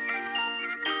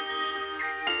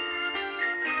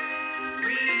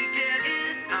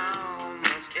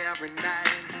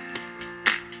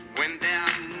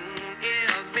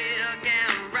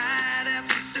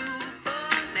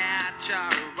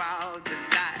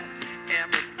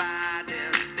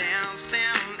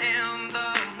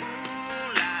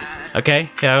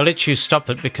 Okay, yeah, I'll let you stop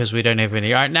it because we don't have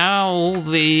any. All right, now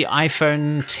the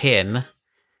iPhone 10.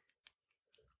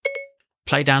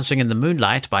 Play Dancing in the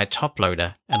Moonlight by Top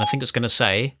Loader. And I think it's going to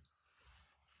say...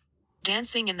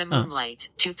 Dancing in the Moonlight,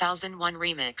 2001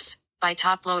 remix by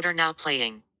Top Loader now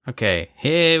playing. Okay,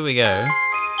 here we go.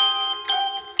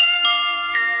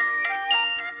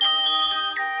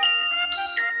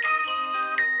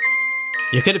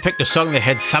 You could have picked a song that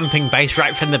had thumping bass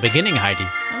right from the beginning, Heidi.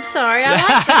 I'm sorry, I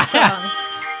like that song.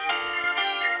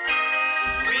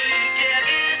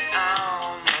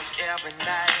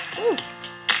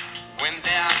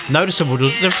 Noticeable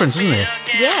difference, isn't there?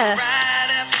 Yeah.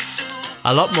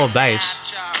 A lot more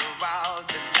bass.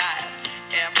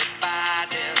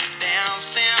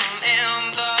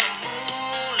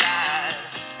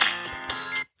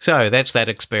 So that's that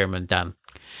experiment done.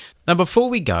 Now, before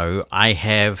we go, I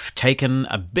have taken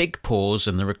a big pause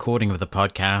in the recording of the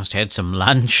podcast, had some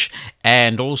lunch,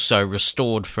 and also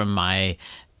restored from my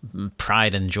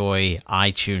Pride and Joy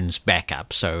iTunes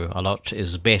backup, so a lot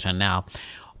is better now.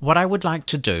 What I would like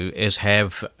to do is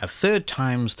have a third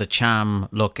times the charm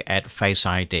look at Face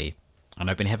ID. And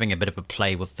I've been having a bit of a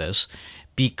play with this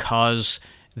because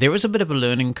there is a bit of a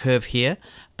learning curve here,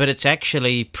 but it's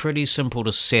actually pretty simple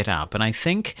to set up. And I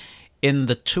think in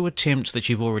the 2 attempts that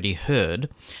you've already heard,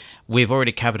 we've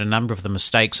already covered a number of the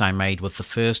mistakes I made with the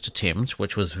first attempt,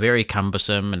 which was very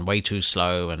cumbersome and way too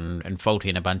slow and faulty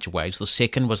in a bunch of ways. The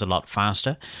second was a lot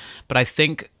faster, but I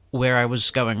think where I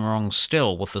was going wrong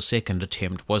still with the second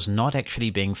attempt was not actually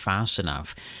being fast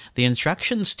enough. The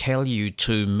instructions tell you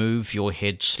to move your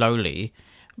head slowly,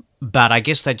 but I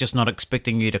guess they're just not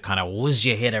expecting you to kind of whiz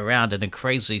your head around in a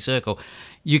crazy circle.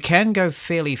 You can go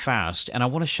fairly fast, and I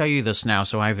want to show you this now.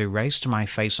 So I've erased my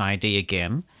Face ID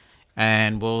again,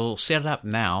 and we'll set it up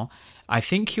now. I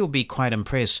think you'll be quite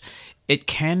impressed. It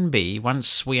can be,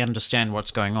 once we understand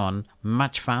what's going on,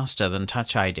 much faster than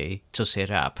Touch ID to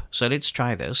set up. So let's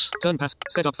try this. Turn pass.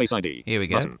 Set up Face ID. Here we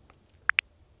go. Button.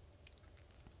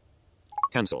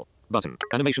 Cancel. Button.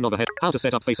 Animation of a head. How to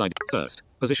set up Face ID. First.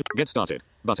 Position. Get started.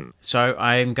 Button. So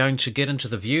I'm going to get into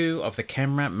the view of the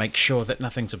camera, make sure that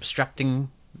nothing's obstructing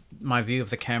my view of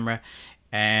the camera,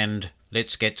 and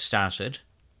let's get started.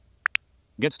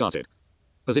 Get started.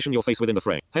 Position your face within the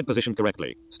frame. Head positioned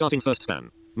correctly. Starting first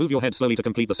scan. Move your head slowly to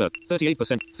complete the circle.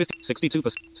 38%, 50,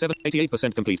 62%, 7,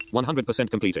 88% complete,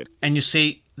 100% completed. And you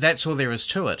see, that's all there is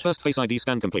to it. First Face ID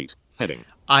scan complete. Heading.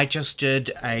 I just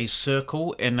did a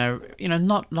circle in a,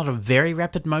 not a very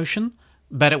rapid motion,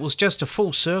 but it was just a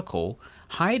full circle.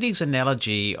 Heidi's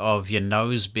analogy of your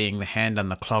nose being the hand on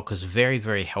the clock is very,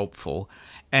 very helpful.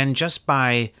 And just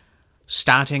by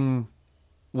starting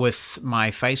with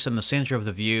my face in the center of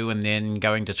the view and then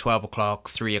going to 12 o'clock,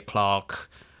 3 o'clock,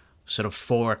 sort of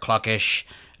 4 o'clock-ish,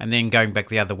 and then going back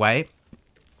the other way.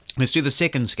 Let's do the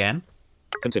second scan.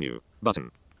 Continue.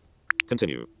 Button.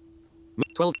 Continue.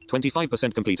 12,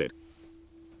 25% completed.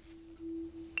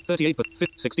 38%,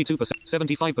 62%,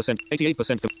 75%,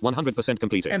 88%, 100%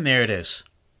 completed. And there it is.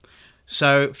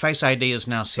 So Face ID is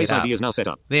now set up. Face ID is now set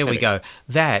up. There we go.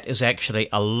 That is actually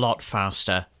a lot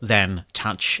faster than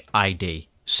Touch ID.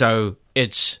 So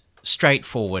it's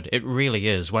straightforward. It really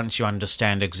is, once you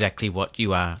understand exactly what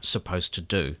you are supposed to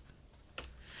do.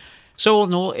 So all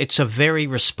in all, it's a very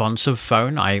responsive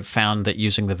phone. I found that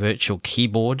using the virtual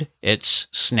keyboard, it's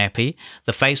snappy.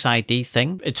 The Face ID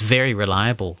thing, it's very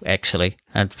reliable, actually.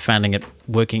 I'm finding it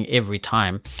working every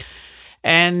time.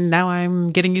 And now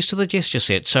I'm getting used to the gesture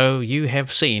set. So you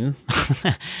have seen,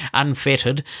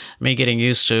 unfettered, me getting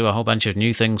used to a whole bunch of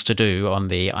new things to do on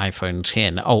the iPhone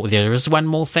 10. Oh, there is one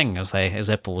more thing, as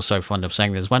Apple was so fond of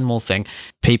saying, there's one more thing.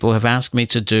 People have asked me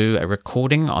to do a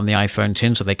recording on the iPhone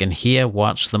 10 so they can hear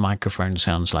what the microphone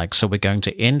sounds like. So we're going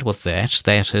to end with that.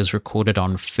 That is recorded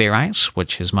on Ferrite,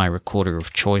 which is my recorder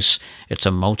of choice. It's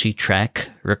a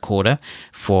multi-track recorder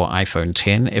for iPhone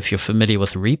 10. If you're familiar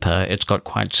with Reaper, it's got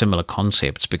quite similar concepts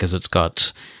because it's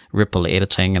got ripple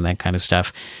editing and that kind of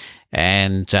stuff.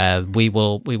 And we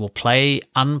will play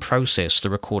unprocessed the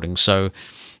recording. So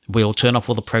we'll turn off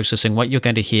all the processing. What you're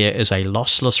going to hear is a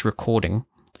lossless recording,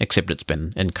 except it's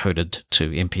been encoded to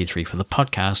MP3 for the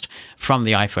podcast from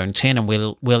the iPhone 10, and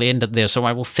we'll end it there. So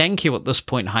I will thank you at this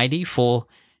point, Heidi, for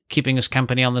keeping us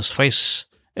company on this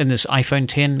iPhone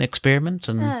 10 experiment.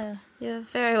 And oh, you're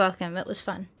very welcome. It was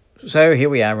fun. So here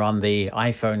we are on the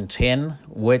iPhone 10,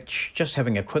 which, just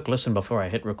having a quick listen before I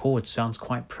hit record, sounds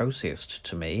quite processed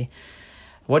to me.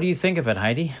 What do you think of it,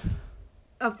 Heidi?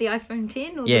 Of the iPhone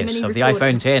 10 or Yes, the mini of the recorder?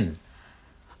 iPhone 10.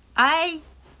 I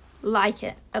like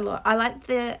it a lot. I like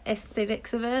the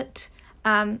aesthetics of it.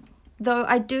 Though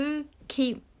I do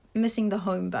keep missing the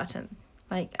home button.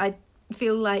 Like, I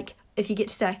feel like if you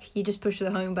get stuck, you just push the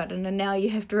home button, and now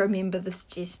you have to remember this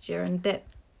gesture, and that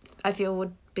I feel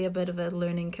would be a bit of a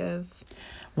learning curve.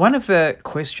 One of the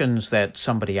questions that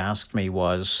somebody asked me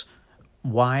was,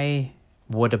 why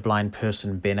would a blind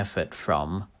person benefit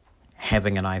from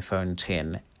having an iPhone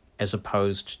 10 as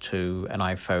opposed to an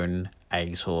iPhone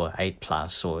 8 or 8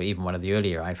 Plus or even one of the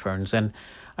earlier iPhones? And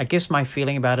I guess my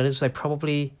feeling about it is they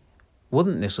probably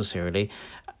wouldn't necessarily,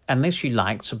 unless you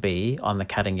like to be on the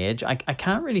cutting edge. I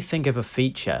can't really think of a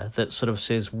feature that sort of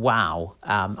says, wow,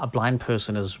 a blind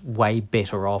person is way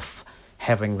better off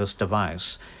having this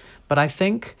device. But I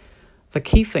think the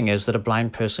key thing is that a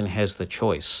blind person has the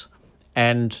choice.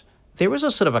 And there is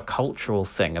a sort of a cultural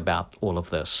thing about all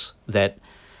of this, that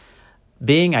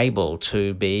being able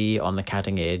to be on the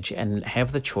cutting edge and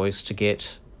have the choice to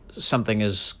get something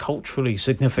as culturally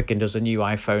significant as a new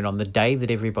iPhone on the day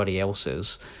that everybody else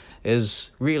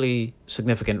is really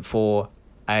significant for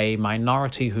a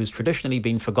minority who's traditionally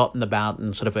been forgotten about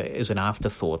and sort of is an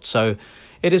afterthought. So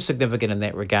it is significant in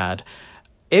that regard.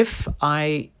 If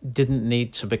I didn't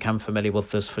need to become familiar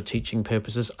with this for teaching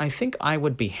purposes, I think I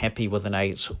would be happy with an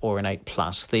 8 or an 8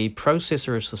 Plus. The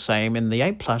processor is the same. In the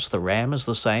 8 Plus, the RAM is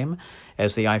the same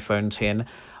as the iPhone 10.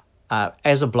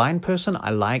 As a blind person,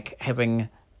 I like having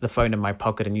the phone in my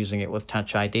pocket and using it with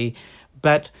Touch ID.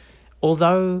 But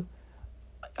although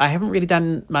I haven't really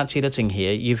done much editing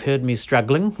here, you've heard me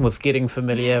struggling with getting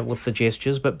familiar with the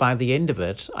gestures, but by the end of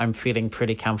it, I'm feeling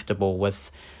pretty comfortable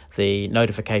with the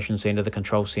notification center, the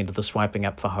control center, the swiping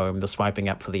up for home, the swiping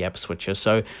up for the app switcher.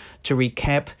 So to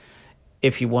recap,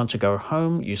 if you want to go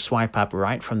home, you swipe up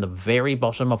right from the very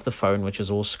bottom of the phone, which is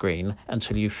all screen,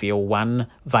 until you feel one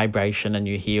vibration and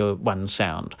you hear one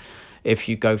sound. If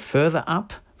you go further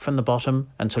up from the bottom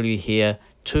until you hear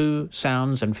two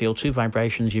sounds and feel two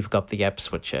vibrations, you've got the app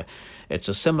switcher. It's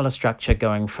a similar structure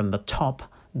going from the top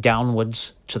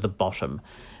downwards to the bottom.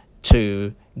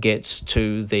 To get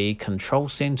to the control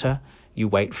center, you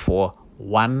wait for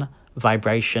one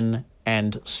vibration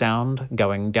and sound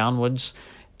going downwards.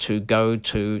 To go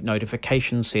to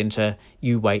notification center,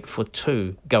 you wait for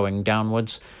two going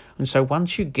downwards. And so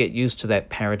once you get used to that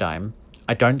paradigm,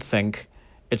 I don't think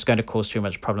it's going to cause too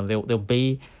much problem. There'll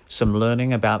be some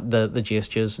learning about the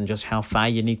gestures and just how far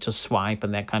you need to swipe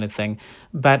and that kind of thing.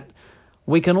 But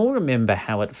we can all remember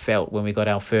how it felt when we got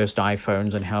our first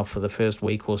iPhones and how for the first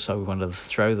week or so we wanted to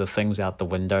throw the things out the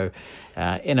window.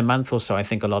 In a month or so, I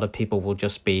think a lot of people will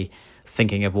just be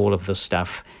thinking of all of this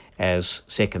stuff as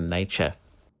second nature.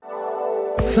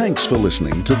 Thanks for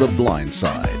listening to The Blind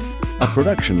Side, a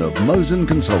production of Mosen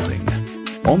Consulting.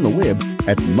 On the web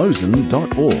at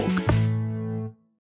mosen.org.